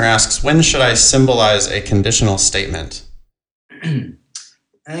listener asks, when should I symbolize a conditional statement? I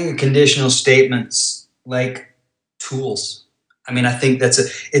think a conditional statement's like tools. I mean, I think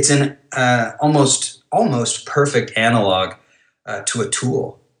it's an almost perfect analog to a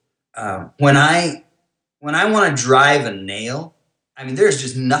tool. When I want to drive a nail, I mean, there's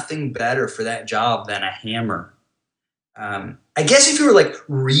just nothing better for that job than a hammer. I guess if you were like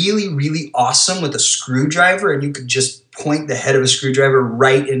really, really awesome with a screwdriver and you could just point the head of a screwdriver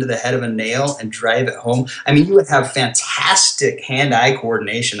right into the head of a nail and drive it home, I mean, you would have fantastic hand-eye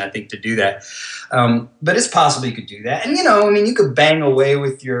coordination, I think, to do that. But it's possible you could do that. And, you could bang away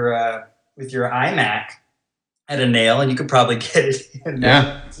with your iMac at a nail and you could probably get it in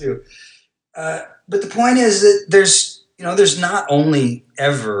there too. But the point is that there's not only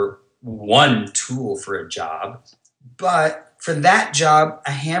ever one tool for a job, but for that job,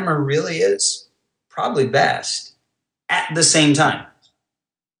 a hammer really is probably best at the same time.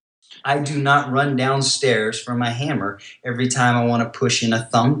 I do not run downstairs for my hammer every time I want to push in a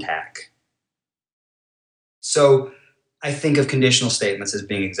thumbtack. So I think of conditional statements as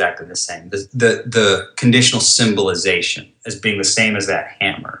being exactly the same. The conditional symbolization as being the same as that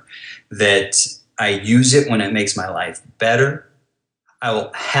hammer, that I use it when it makes my life better. I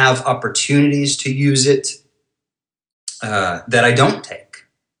will have opportunities to use it that I don't take,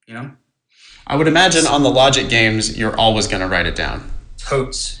 I would imagine on the logic games, you're always going to write it down.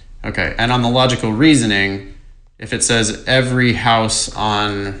 Totes. Okay. And on the logical reasoning, if it says every house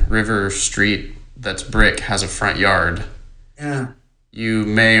on River Street that's brick has a front yard, you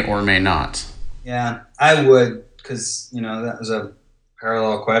may or may not. Yeah, I would, because, that was a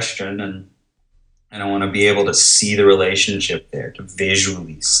parallel question, and I don't want to be able to see the relationship there, to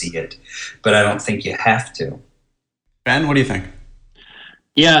visually see it. But I don't think you have to. Ben, what do you think?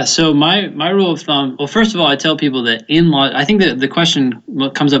 Yeah, so my rule of thumb, well, first of all, I tell people that I think that the question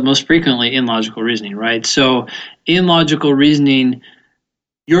comes up most frequently in logical reasoning, right? So in logical reasoning,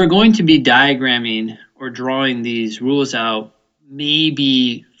 you're going to be diagramming or drawing these rules out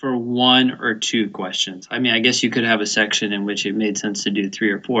maybe for 1 or 2 questions. I mean, I guess you could have a section in which it made sense to do 3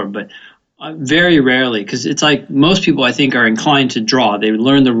 or 4, but very rarely, because it's like most people, I think, are inclined to draw. They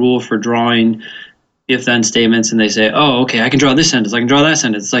learn the rule for drawing if-then statements, and they say, oh, okay, I can draw this sentence, I can draw that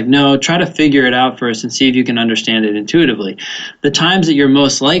sentence. It's like, no, try to figure it out first and see if you can understand it intuitively. The times that you're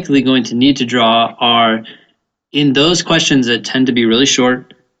most likely going to need to draw are in those questions that tend to be really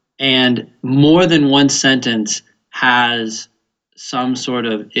short, and more than one sentence has some sort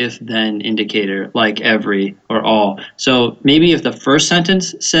of if-then indicator, like every or all. So maybe if the first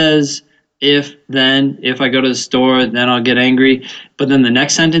sentence says if, then, if I go to the store, then I'll get angry, but then the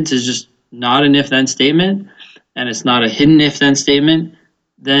next sentence is just not an if-then statement, and it's not a hidden if-then statement,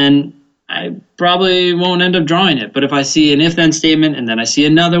 then I probably won't end up drawing it. But if I see an if-then statement, and then I see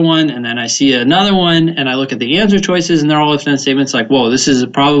another one, and then I see another one, and I look at the answer choices, and they're all if-then statements, like, whoa, this is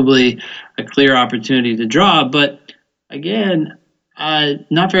probably a clear opportunity to draw. But again,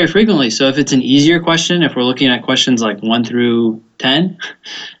 not very frequently. So if it's an easier question, if we're looking at questions like 1 through 10,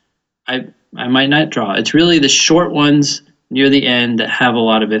 I might not draw. It's really the short ones near the end that have a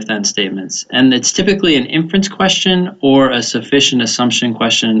lot of if-then statements. And it's typically an inference question or a sufficient assumption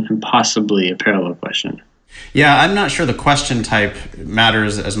question and possibly a parallel question. Yeah, I'm not sure the question type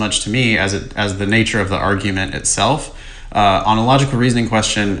matters as much to me as the nature of the argument itself. On a logical reasoning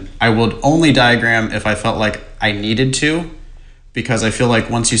question, I would only diagram if I felt like I needed to, because I feel like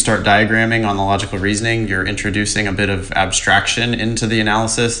once you start diagramming on the logical reasoning, you're introducing a bit of abstraction into the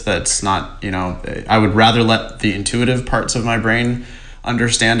analysis that's not, I would rather let the intuitive parts of my brain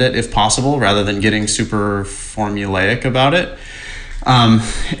understand it if possible, rather than getting super formulaic about it.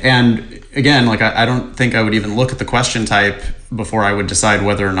 And again, like I don't think I would even look at the question type before I would decide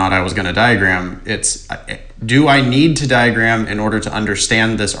whether or not I was going to diagram. It's, do I need to diagram in order to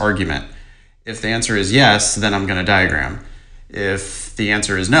understand this argument? If the answer is yes, then I'm going to diagram. If the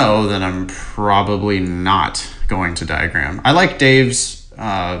answer is no, then I'm probably not going to diagram. I like Dave's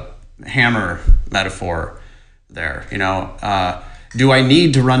hammer metaphor there. Do I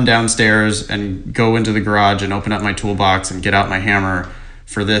need to run downstairs and go into the garage and open up my toolbox and get out my hammer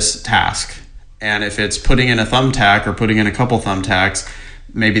for this task? And if it's putting in a thumbtack or putting in a couple thumbtacks,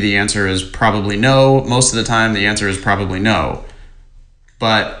 maybe the answer is probably no. Most of the time, the answer is probably no.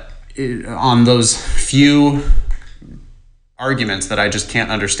 But on those few arguments that I just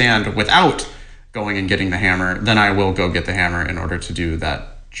can't understand without going and getting the hammer, then I will go get the hammer in order to do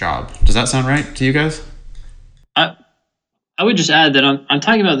that job. Does that sound right to you guys? I would just add that I'm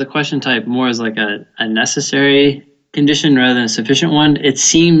talking about the question type more as like a necessary condition rather than a sufficient one. It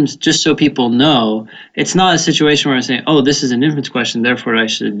seems, just so people know, it's not a situation where I'm saying, oh, this is an inference question, therefore I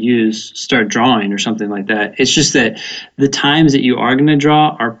should start drawing or something like that. It's just that the times that you are going to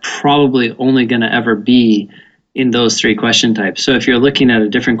draw are probably only going to ever be in those three question types. So if you're looking at a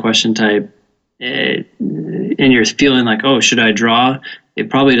different question type and you're feeling like, oh, should I draw? It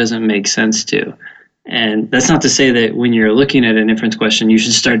probably doesn't make sense to. And that's not to say that when you're looking at an inference question, you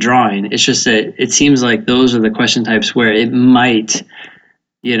should start drawing. It's just that it seems like those are the question types where it might,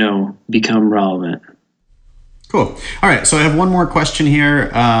 become relevant. Cool. All right. So I have one more question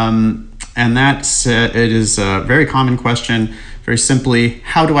here. And that's, it is a very common question. Very simply,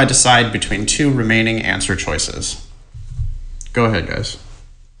 how do I decide between two remaining answer choices? Go ahead, guys.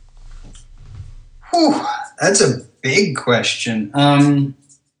 Whew, that's a big question.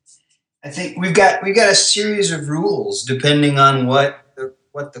 I think we've got a series of rules depending on what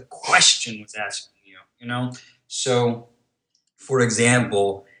the question was asking you. So, for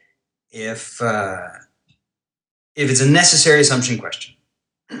example, if it's a necessary assumption question,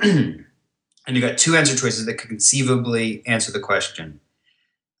 and you got two answer choices that could conceivably answer the question,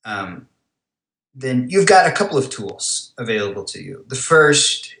 then you've got a couple of tools available to you. The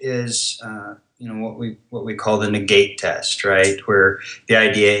first is what we call the negate test, right? Where the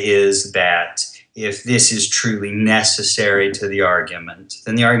idea is that if this is truly necessary to the argument,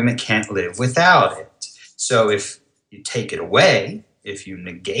 then the argument can't live without it. So if you take it away, if you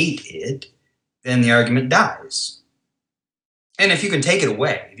negate it, then the argument dies. And if you can take it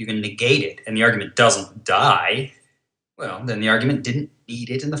away, if you can negate it, and the argument doesn't die, well, then the argument didn't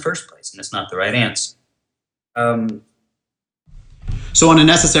need it in the first place, and it's not the right answer. So on a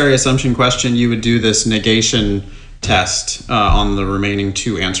necessary assumption question, you would do this negation test on the remaining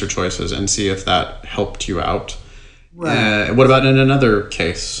two answer choices and see if that helped you out. Right. What about in another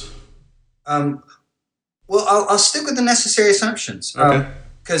case? Well, I'll stick with the necessary assumptions. Okay.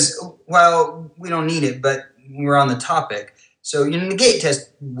 Because, well, we don't need it, but we're on the topic. So your negate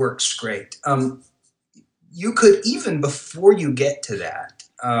test works great. You could, even before you get to that,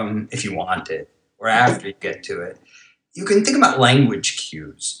 if you want it, or after you get to it, you can think about language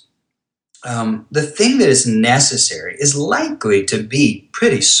cues. The thing that is necessary is likely to be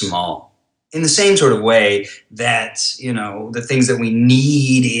pretty small, in the same sort of way that, the things that we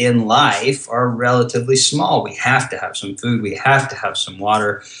need in life are relatively small. We have to have some food. We have to have some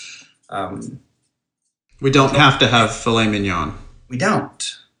water. We don't have to have filet mignon. We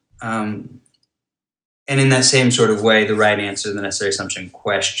don't. And in that same sort of way, the right answer to the necessary assumption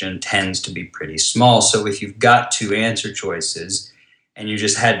question tends to be pretty small. So if you've got two answer choices and you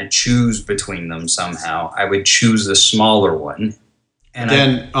just had to choose between them somehow, I would choose the smaller one. And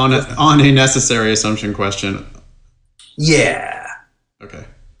then on a necessary assumption question. Yeah. Okay.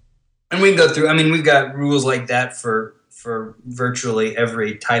 And we can go through, we've got rules like that for virtually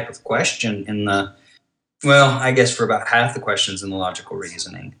every type of question I guess for about half the questions in the logical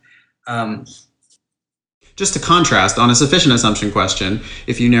reasoning. Just to contrast, on a sufficient assumption question,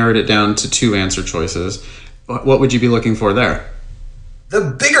 if you narrowed it down to two answer choices, what would you be looking for there?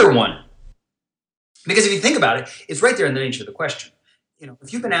 The bigger one. Because if you think about it, it's right there in the nature of the question.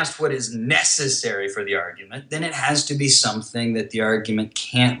 If you've been asked what is necessary for the argument, then it has to be something that the argument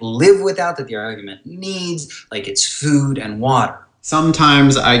can't live without, that the argument needs, like it's food and water.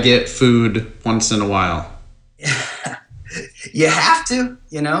 Sometimes I get food once in a while. You have to,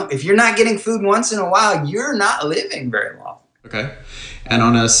 if you're not getting food once in a while, you're not living very long. Okay. And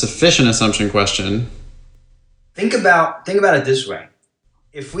on a sufficient assumption question? Think about it this way.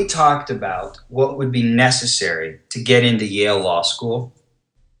 If we talked about what would be necessary to get into Yale Law School,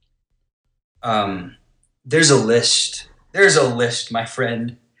 there's a list. There's a list, my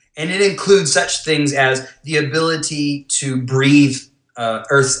friend. And it includes such things as the ability to breathe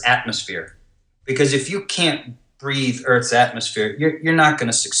Earth's atmosphere. Because if you can't breathe Earth's atmosphere, you're not going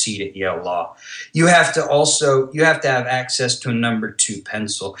to succeed at Yale Law. You have to have access to a number 2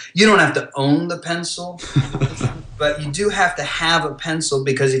 pencil. You don't have to own the pencil, but you do have to have a pencil,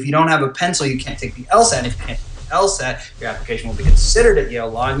 because if you don't have a pencil, you can't take the LSAT. If you can't take the LSAT, your application will be considered at Yale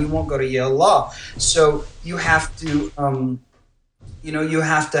Law, and you won't go to Yale Law. So you have to, you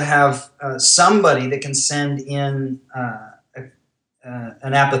have to have somebody that can send in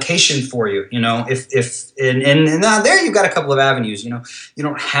an application for you, and now there you've got a couple of avenues. You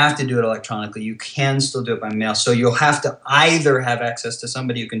don't have to do it electronically. You can still do it by mail. So you'll have to either have access to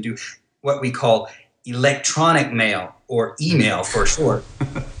somebody who can do what we call electronic mail, or email for short,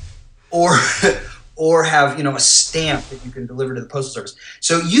 or have a stamp that you can deliver to the Postal Service.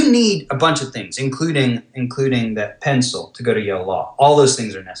 So you need a bunch of things, including that pencil, to go to Yale Law. All those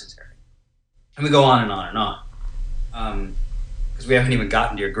things are necessary, and we go on and on and on. Because we haven't even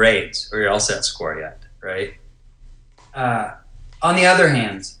gotten to your grades or your LSAT score yet, right? On the other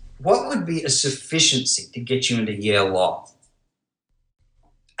hand, what would be a sufficiency to get you into Yale Law?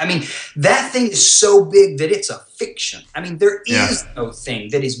 I mean, that thing is so big that it's a fiction. I mean, there is no thing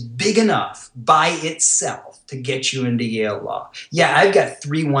that is big enough by itself to get you into Yale Law. Yeah, I've got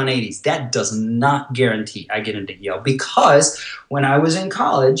 3 180s. That does not guarantee I get into Yale, because when I was in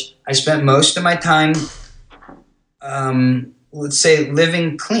college, I spent most of my time let's say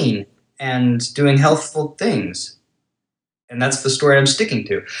living clean and doing healthful things. And that's the story I'm sticking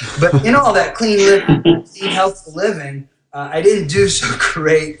to. But in all that clean living, healthful living, I didn't do so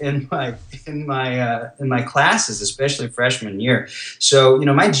great in my classes, especially freshman year. So,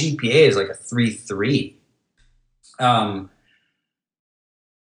 my GPA is like a 3.3.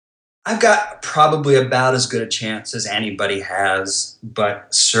 I've got probably about as good a chance as anybody has,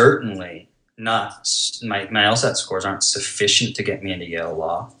 but certainly not, my LSAT scores aren't sufficient to get me into Yale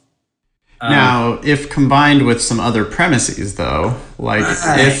Law. Now, if combined with some other premises, though, like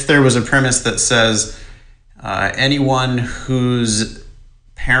if there was a premise that says anyone whose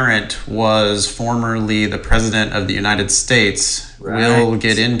parent was formerly the president of the United States will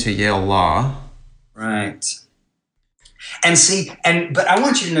get into Yale Law. Right. But I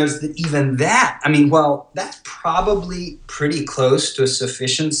want you to notice that even that, that's probably pretty close to a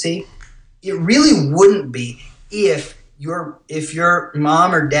sufficiency. It really wouldn't be if your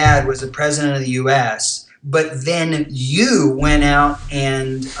mom or dad was the president of the U.S., but then you went out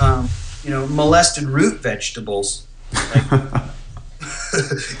and molested root vegetables,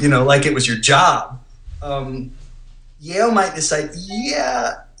 like it was your job. Yale might decide,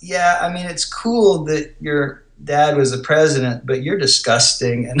 it's cool that your dad was the president, but you're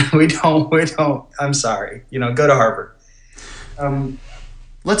disgusting, and we don't. I'm sorry. Go to Harvard.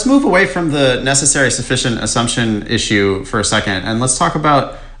 Let's move away from the necessary sufficient assumption issue for a second, and let's talk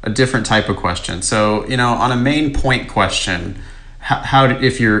about a different type of question. So, on a main point question,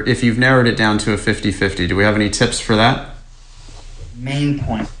 if you've narrowed it down to a 50-50, do we have any tips for that? Main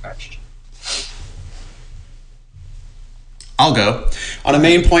point question. I'll go. On a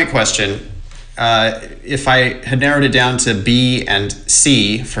main point question, if I had narrowed it down to B and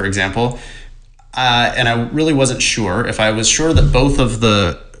C, for example, and I really wasn't sure, if I was sure that both of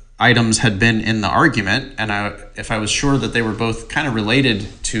the items had been in the argument, and if I was sure that they were both kind of related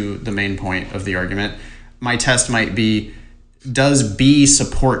to the main point of the argument, my test might be, does B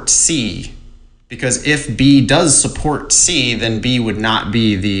support C? Because if B does support C, then B would not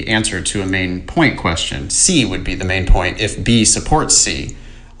be the answer to a main point question. C would be the main point if B supports C.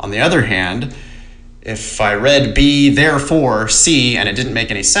 On the other hand, if I read B, therefore C, and it didn't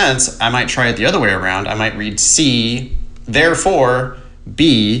make any sense, I might try it the other way around. I might read C, therefore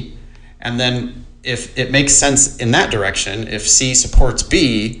B, and then if it makes sense in that direction, if C supports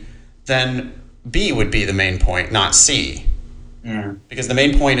B, then B would be the main point, not C. Yeah. Because the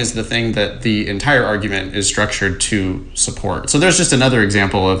main point is the thing that the entire argument is structured to support. So there's just another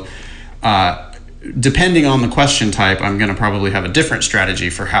example of, depending on the question type, I'm going to probably have a different strategy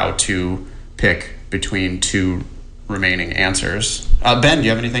for how to pick between two remaining answers. Ben, do you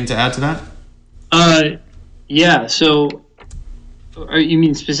have anything to add to that? Yeah. So, you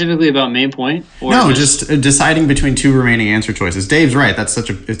mean specifically about main point? Or no, just deciding between two remaining answer choices. Dave's right.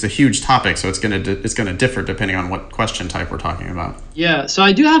 It's a huge topic, so it's gonna differ depending on what question type we're talking about. Yeah. So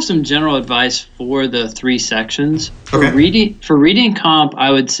I do have some general advice for the three sections. For Okay. reading comp,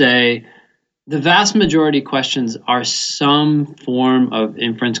 I would say the vast majority questions are some form of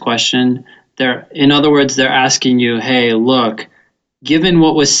inference question. In other words, they're asking you, hey, look, given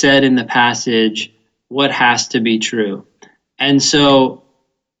what was said in the passage, what has to be true? And so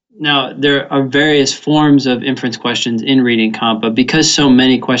now there are various forms of inference questions in reading comp, but because so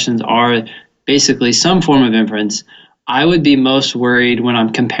many questions are basically some form of inference, I would be most worried when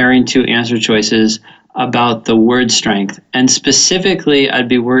I'm comparing two answer choices about the word strength. And specifically, I'd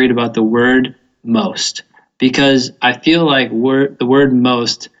be worried about the word most, because I feel like the word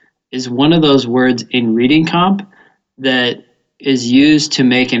most is one of those words in reading comp that is used to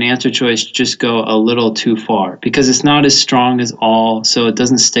make an answer choice just go a little too far, because it's not as strong as all, so it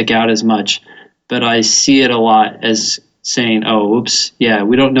doesn't stick out as much. But I see it a lot as saying, oh, oops, yeah,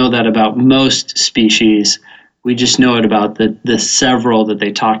 we don't know that about most species. We just know it about the several that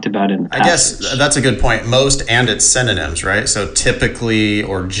they talked about in the passage. I guess that's a good point. Most and its synonyms, right? So typically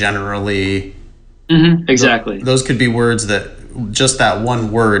or generally. Mm-hmm, exactly. Those could be words that just that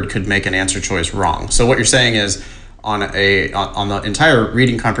one word could make an answer choice wrong. So what you're saying is on the entire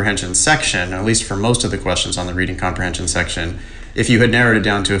reading comprehension section, at least for most of the questions on the reading comprehension section, if you had narrowed it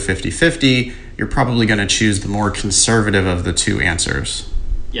down to a 50-50, you're probably going to choose the more conservative of the two answers.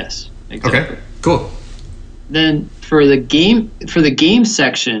 Yes, exactly. Okay, cool. Then for the game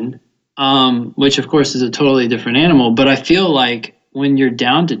section, which of course is a totally different animal, but I feel like when you're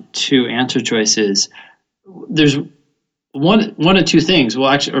down to two answer choices, there's one of two things. Well,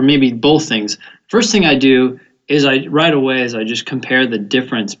 actually, or maybe both things. First thing I do is I just compare the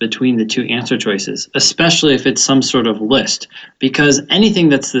difference between the two answer choices, especially if it's some sort of list, because anything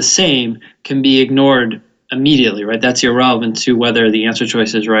that's the same can be ignored immediately, right? That's irrelevant to whether the answer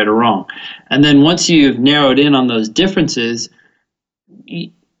choice is right or wrong. And then once you've narrowed in on those differences,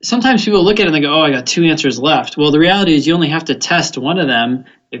 sometimes people look at it and they go, oh, I got two answers left. Well, the reality is you only have to test one of them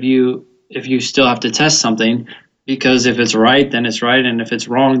if you still have to test something, because if it's right, then it's right. And if it's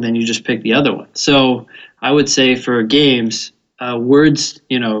wrong, then you just pick the other one. So I would say for games, words,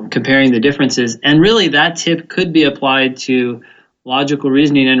 comparing the differences, and really that tip could be applied to logical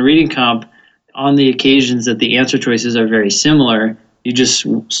reasoning and reading comp on the occasions that the answer choices are very similar. You just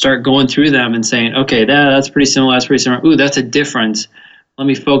start going through them and saying, okay, that's pretty similar, that's pretty similar. Ooh, that's a difference. Let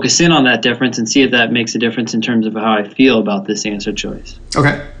me focus in on that difference and see if that makes a difference in terms of how I feel about this answer choice.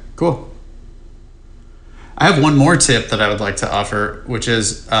 Okay, cool. I have one more tip that I would like to offer, which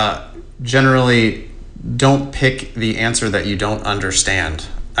is generally don't pick the answer that you don't understand.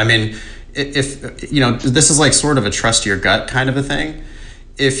 I mean, if this is like sort of a trust your gut kind of a thing.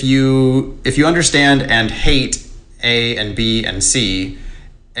 If you understand and hate A and B and C,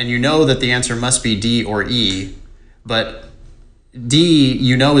 and you know that the answer must be D or E, but D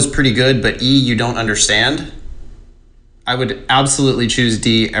is pretty good, but E you don't understand, I would absolutely choose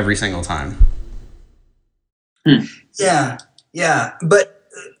D every single time. Yeah. But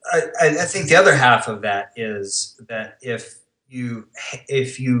I think the other half of that is that if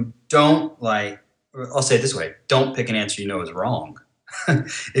you don't like, I'll say it this way, don't pick an answer you know is wrong.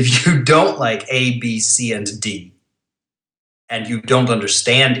 If you don't like A, B, C, and D, and you don't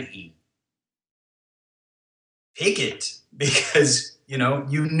understand E, pick it, because you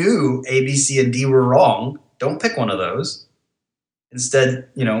knew A, B, C, and D were wrong. Don't pick one of those. Instead,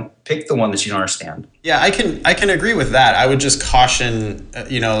 pick the one that you don't understand. Yeah, I can agree with that. I would just caution,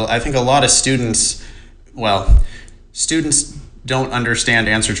 I think a lot of students don't understand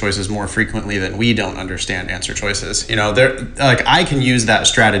answer choices more frequently than we don't understand answer choices. They're like, I can use that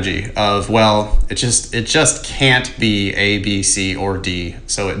strategy of, it just can't be A, B, C, or D.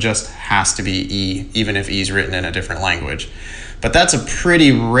 So it just has to be E, even if E is written in a different language. But that's a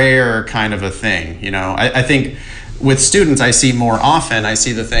pretty rare kind of a thing. I think with students, I see more often, I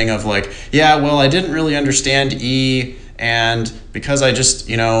see the thing of like, I didn't really understand E, and because I just,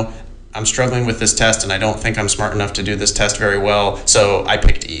 I'm struggling with this test and I don't think I'm smart enough to do this test very well, so I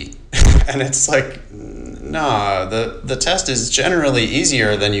picked E. And it's like, nah, the test is generally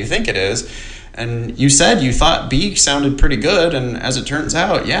easier than you think it is. And you said you thought B sounded pretty good, and as it turns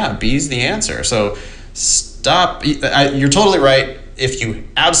out, B's the answer. So stop. You're totally right. If you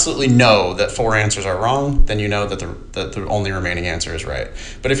absolutely know that 4 answers are wrong, then you know that the only remaining answer is right.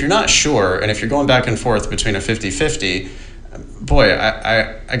 But if you're not sure, and if you're going back and forth between a 50-50, boy,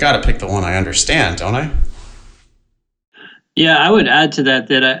 I got to pick the one I understand, don't I? Yeah, I would add to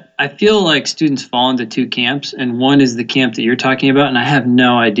that I feel like students fall into two camps, and one is the camp that you're talking about, and I have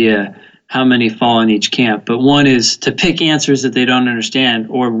no idea how many fall in each camp. But one is to pick answers that they don't understand,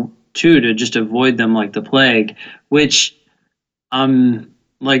 or two, to just avoid them like the plague, which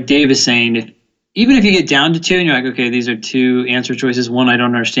like Dave is saying, even if you get down to two and you're like, okay, these are two answer choices, one I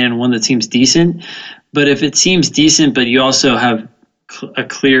don't understand, one that seems decent. But if it seems decent, but you also have a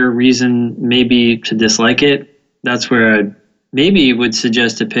clear reason maybe to dislike it, that's where I maybe would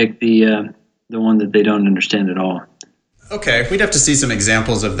suggest to pick the one that they don't understand at all. Okay, we'd have to see some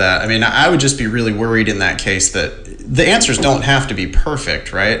examples of that. I mean, I would just be really worried in that case that the answers don't have to be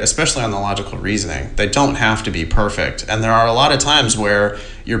perfect, right? Especially on the logical reasoning. They don't have to be perfect. And there are a lot of times where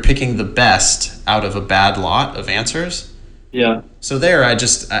you're picking the best out of a bad lot of answers. Yeah. So there,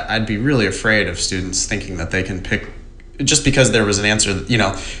 I'd be really afraid of students thinking that they can pick, just because there was an answer,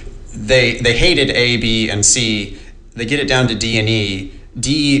 they hated A, B, and C, they get it down to D and E.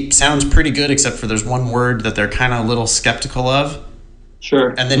 D sounds pretty good, except for there's one word that they're kind of a little skeptical of. Sure.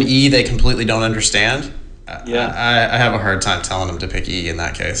 And then E, they completely don't understand. Yeah. I have a hard time telling them to pick E in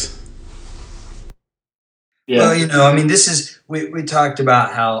that case. Yeah. Well, we talked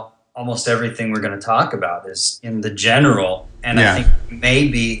about how almost everything we're going to talk about is in the general. And I think we may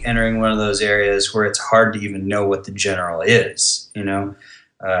be entering one of those areas where it's hard to even know what the general is,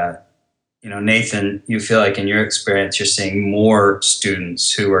 Nathan, you feel like in your experience, you're seeing more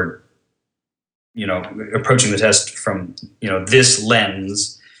students who are, approaching the test from, this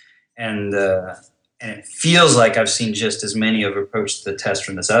lens. And it feels like I've seen just as many have approached the test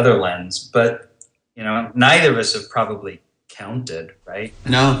from this other lens. But, neither of us have probably counted, right?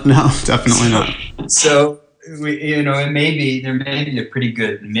 No, definitely not. So, there may be a pretty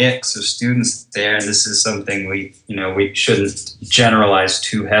good mix of students there, and this is something we shouldn't generalize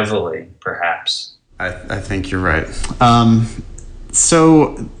too heavily, perhaps. I think you're right.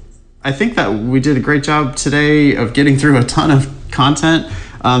 So I think that we did a great job today of getting through a ton of content.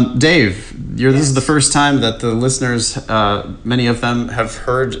 Dave, this is the first time that the listeners, many of them, have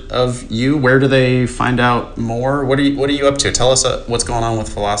heard of you. Where do they find out more? What are you up to? Tell us what's going on with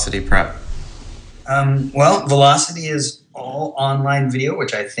Velocity Prep. Velocity is all online video,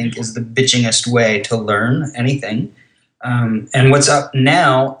 which I think is the bitchingest way to learn anything. And what's up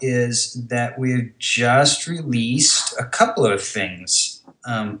now is that we've just released a couple of things.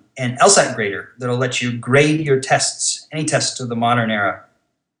 An LSAT grader that'll let you grade your tests, any tests of the modern era.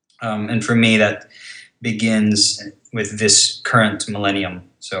 And for me, that begins with this current millennium.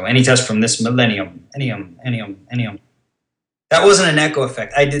 So any test from this millennium, ennium. That wasn't an echo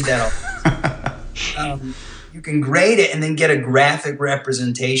effect. I did that all. You can grade it and then get a graphic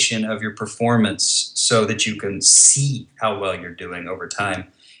representation of your performance so that you can see how well you're doing over time.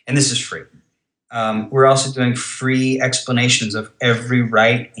 And this is free. We're also doing free explanations of every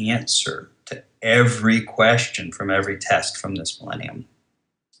right answer to every question from every test from this millennium.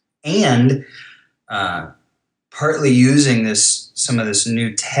 And partly using some of this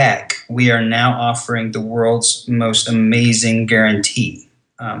new tech, we are now offering the world's most amazing guarantee.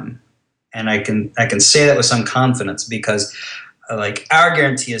 And I can say that with some confidence because our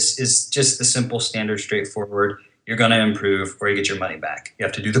guarantee is just the simple, standard, straightforward, you're going to improve or you get your money back. You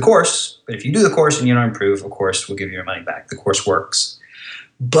have to do the course, but if you do the course and you don't improve, of course, we'll give you your money back. The course works.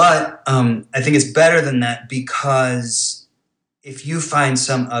 But I think it's better than that because if you find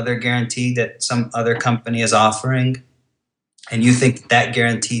some other guarantee that some other company is offering and you think that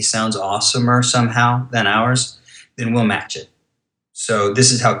guarantee sounds awesomer somehow than ours, then we'll match it. So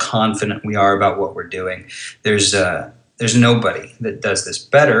this is how confident we are about what we're doing. There's nobody that does this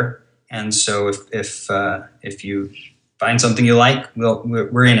better, and so if you find something you like,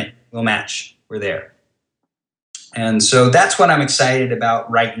 we're in it. We'll match. We're there. And so that's what I'm excited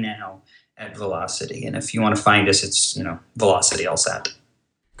about right now at Velocity. And if you want to find us, it's Velocity LSAT.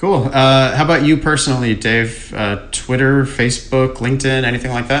 Cool. How about you personally, Dave? Twitter, Facebook, LinkedIn,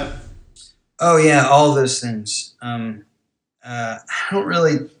 anything like that? Oh yeah, all those things. I don't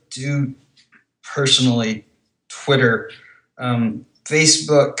really do personally Twitter.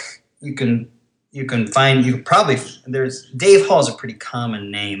 Facebook, you can probably, Dave Hall is a pretty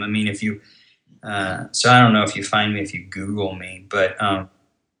common name. I mean, if you, so I don't know if you find me if you Google me, but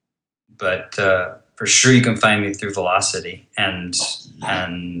for sure you can find me through Velocity, and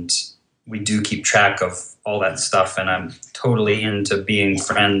we do keep track of all that stuff, and I'm totally into being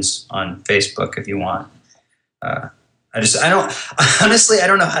friends on Facebook if you want. I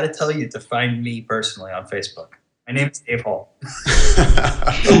don't know how to tell you to find me personally on Facebook. My name is Dave Hall.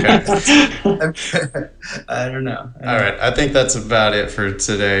 Okay. I don't know. All right. I think that's about it for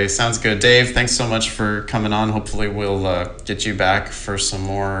today. Sounds good. Dave, thanks so much for coming on. Hopefully we'll get you back for some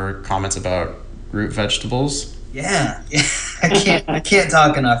more comments about root vegetables. Yeah. I can't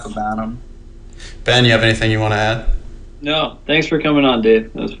talk enough about them. Ben, you have anything you want to add? No. Thanks for coming on,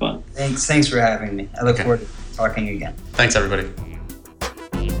 Dave. That was fun. Thanks for having me. I look forward to talking again. Thanks, everybody.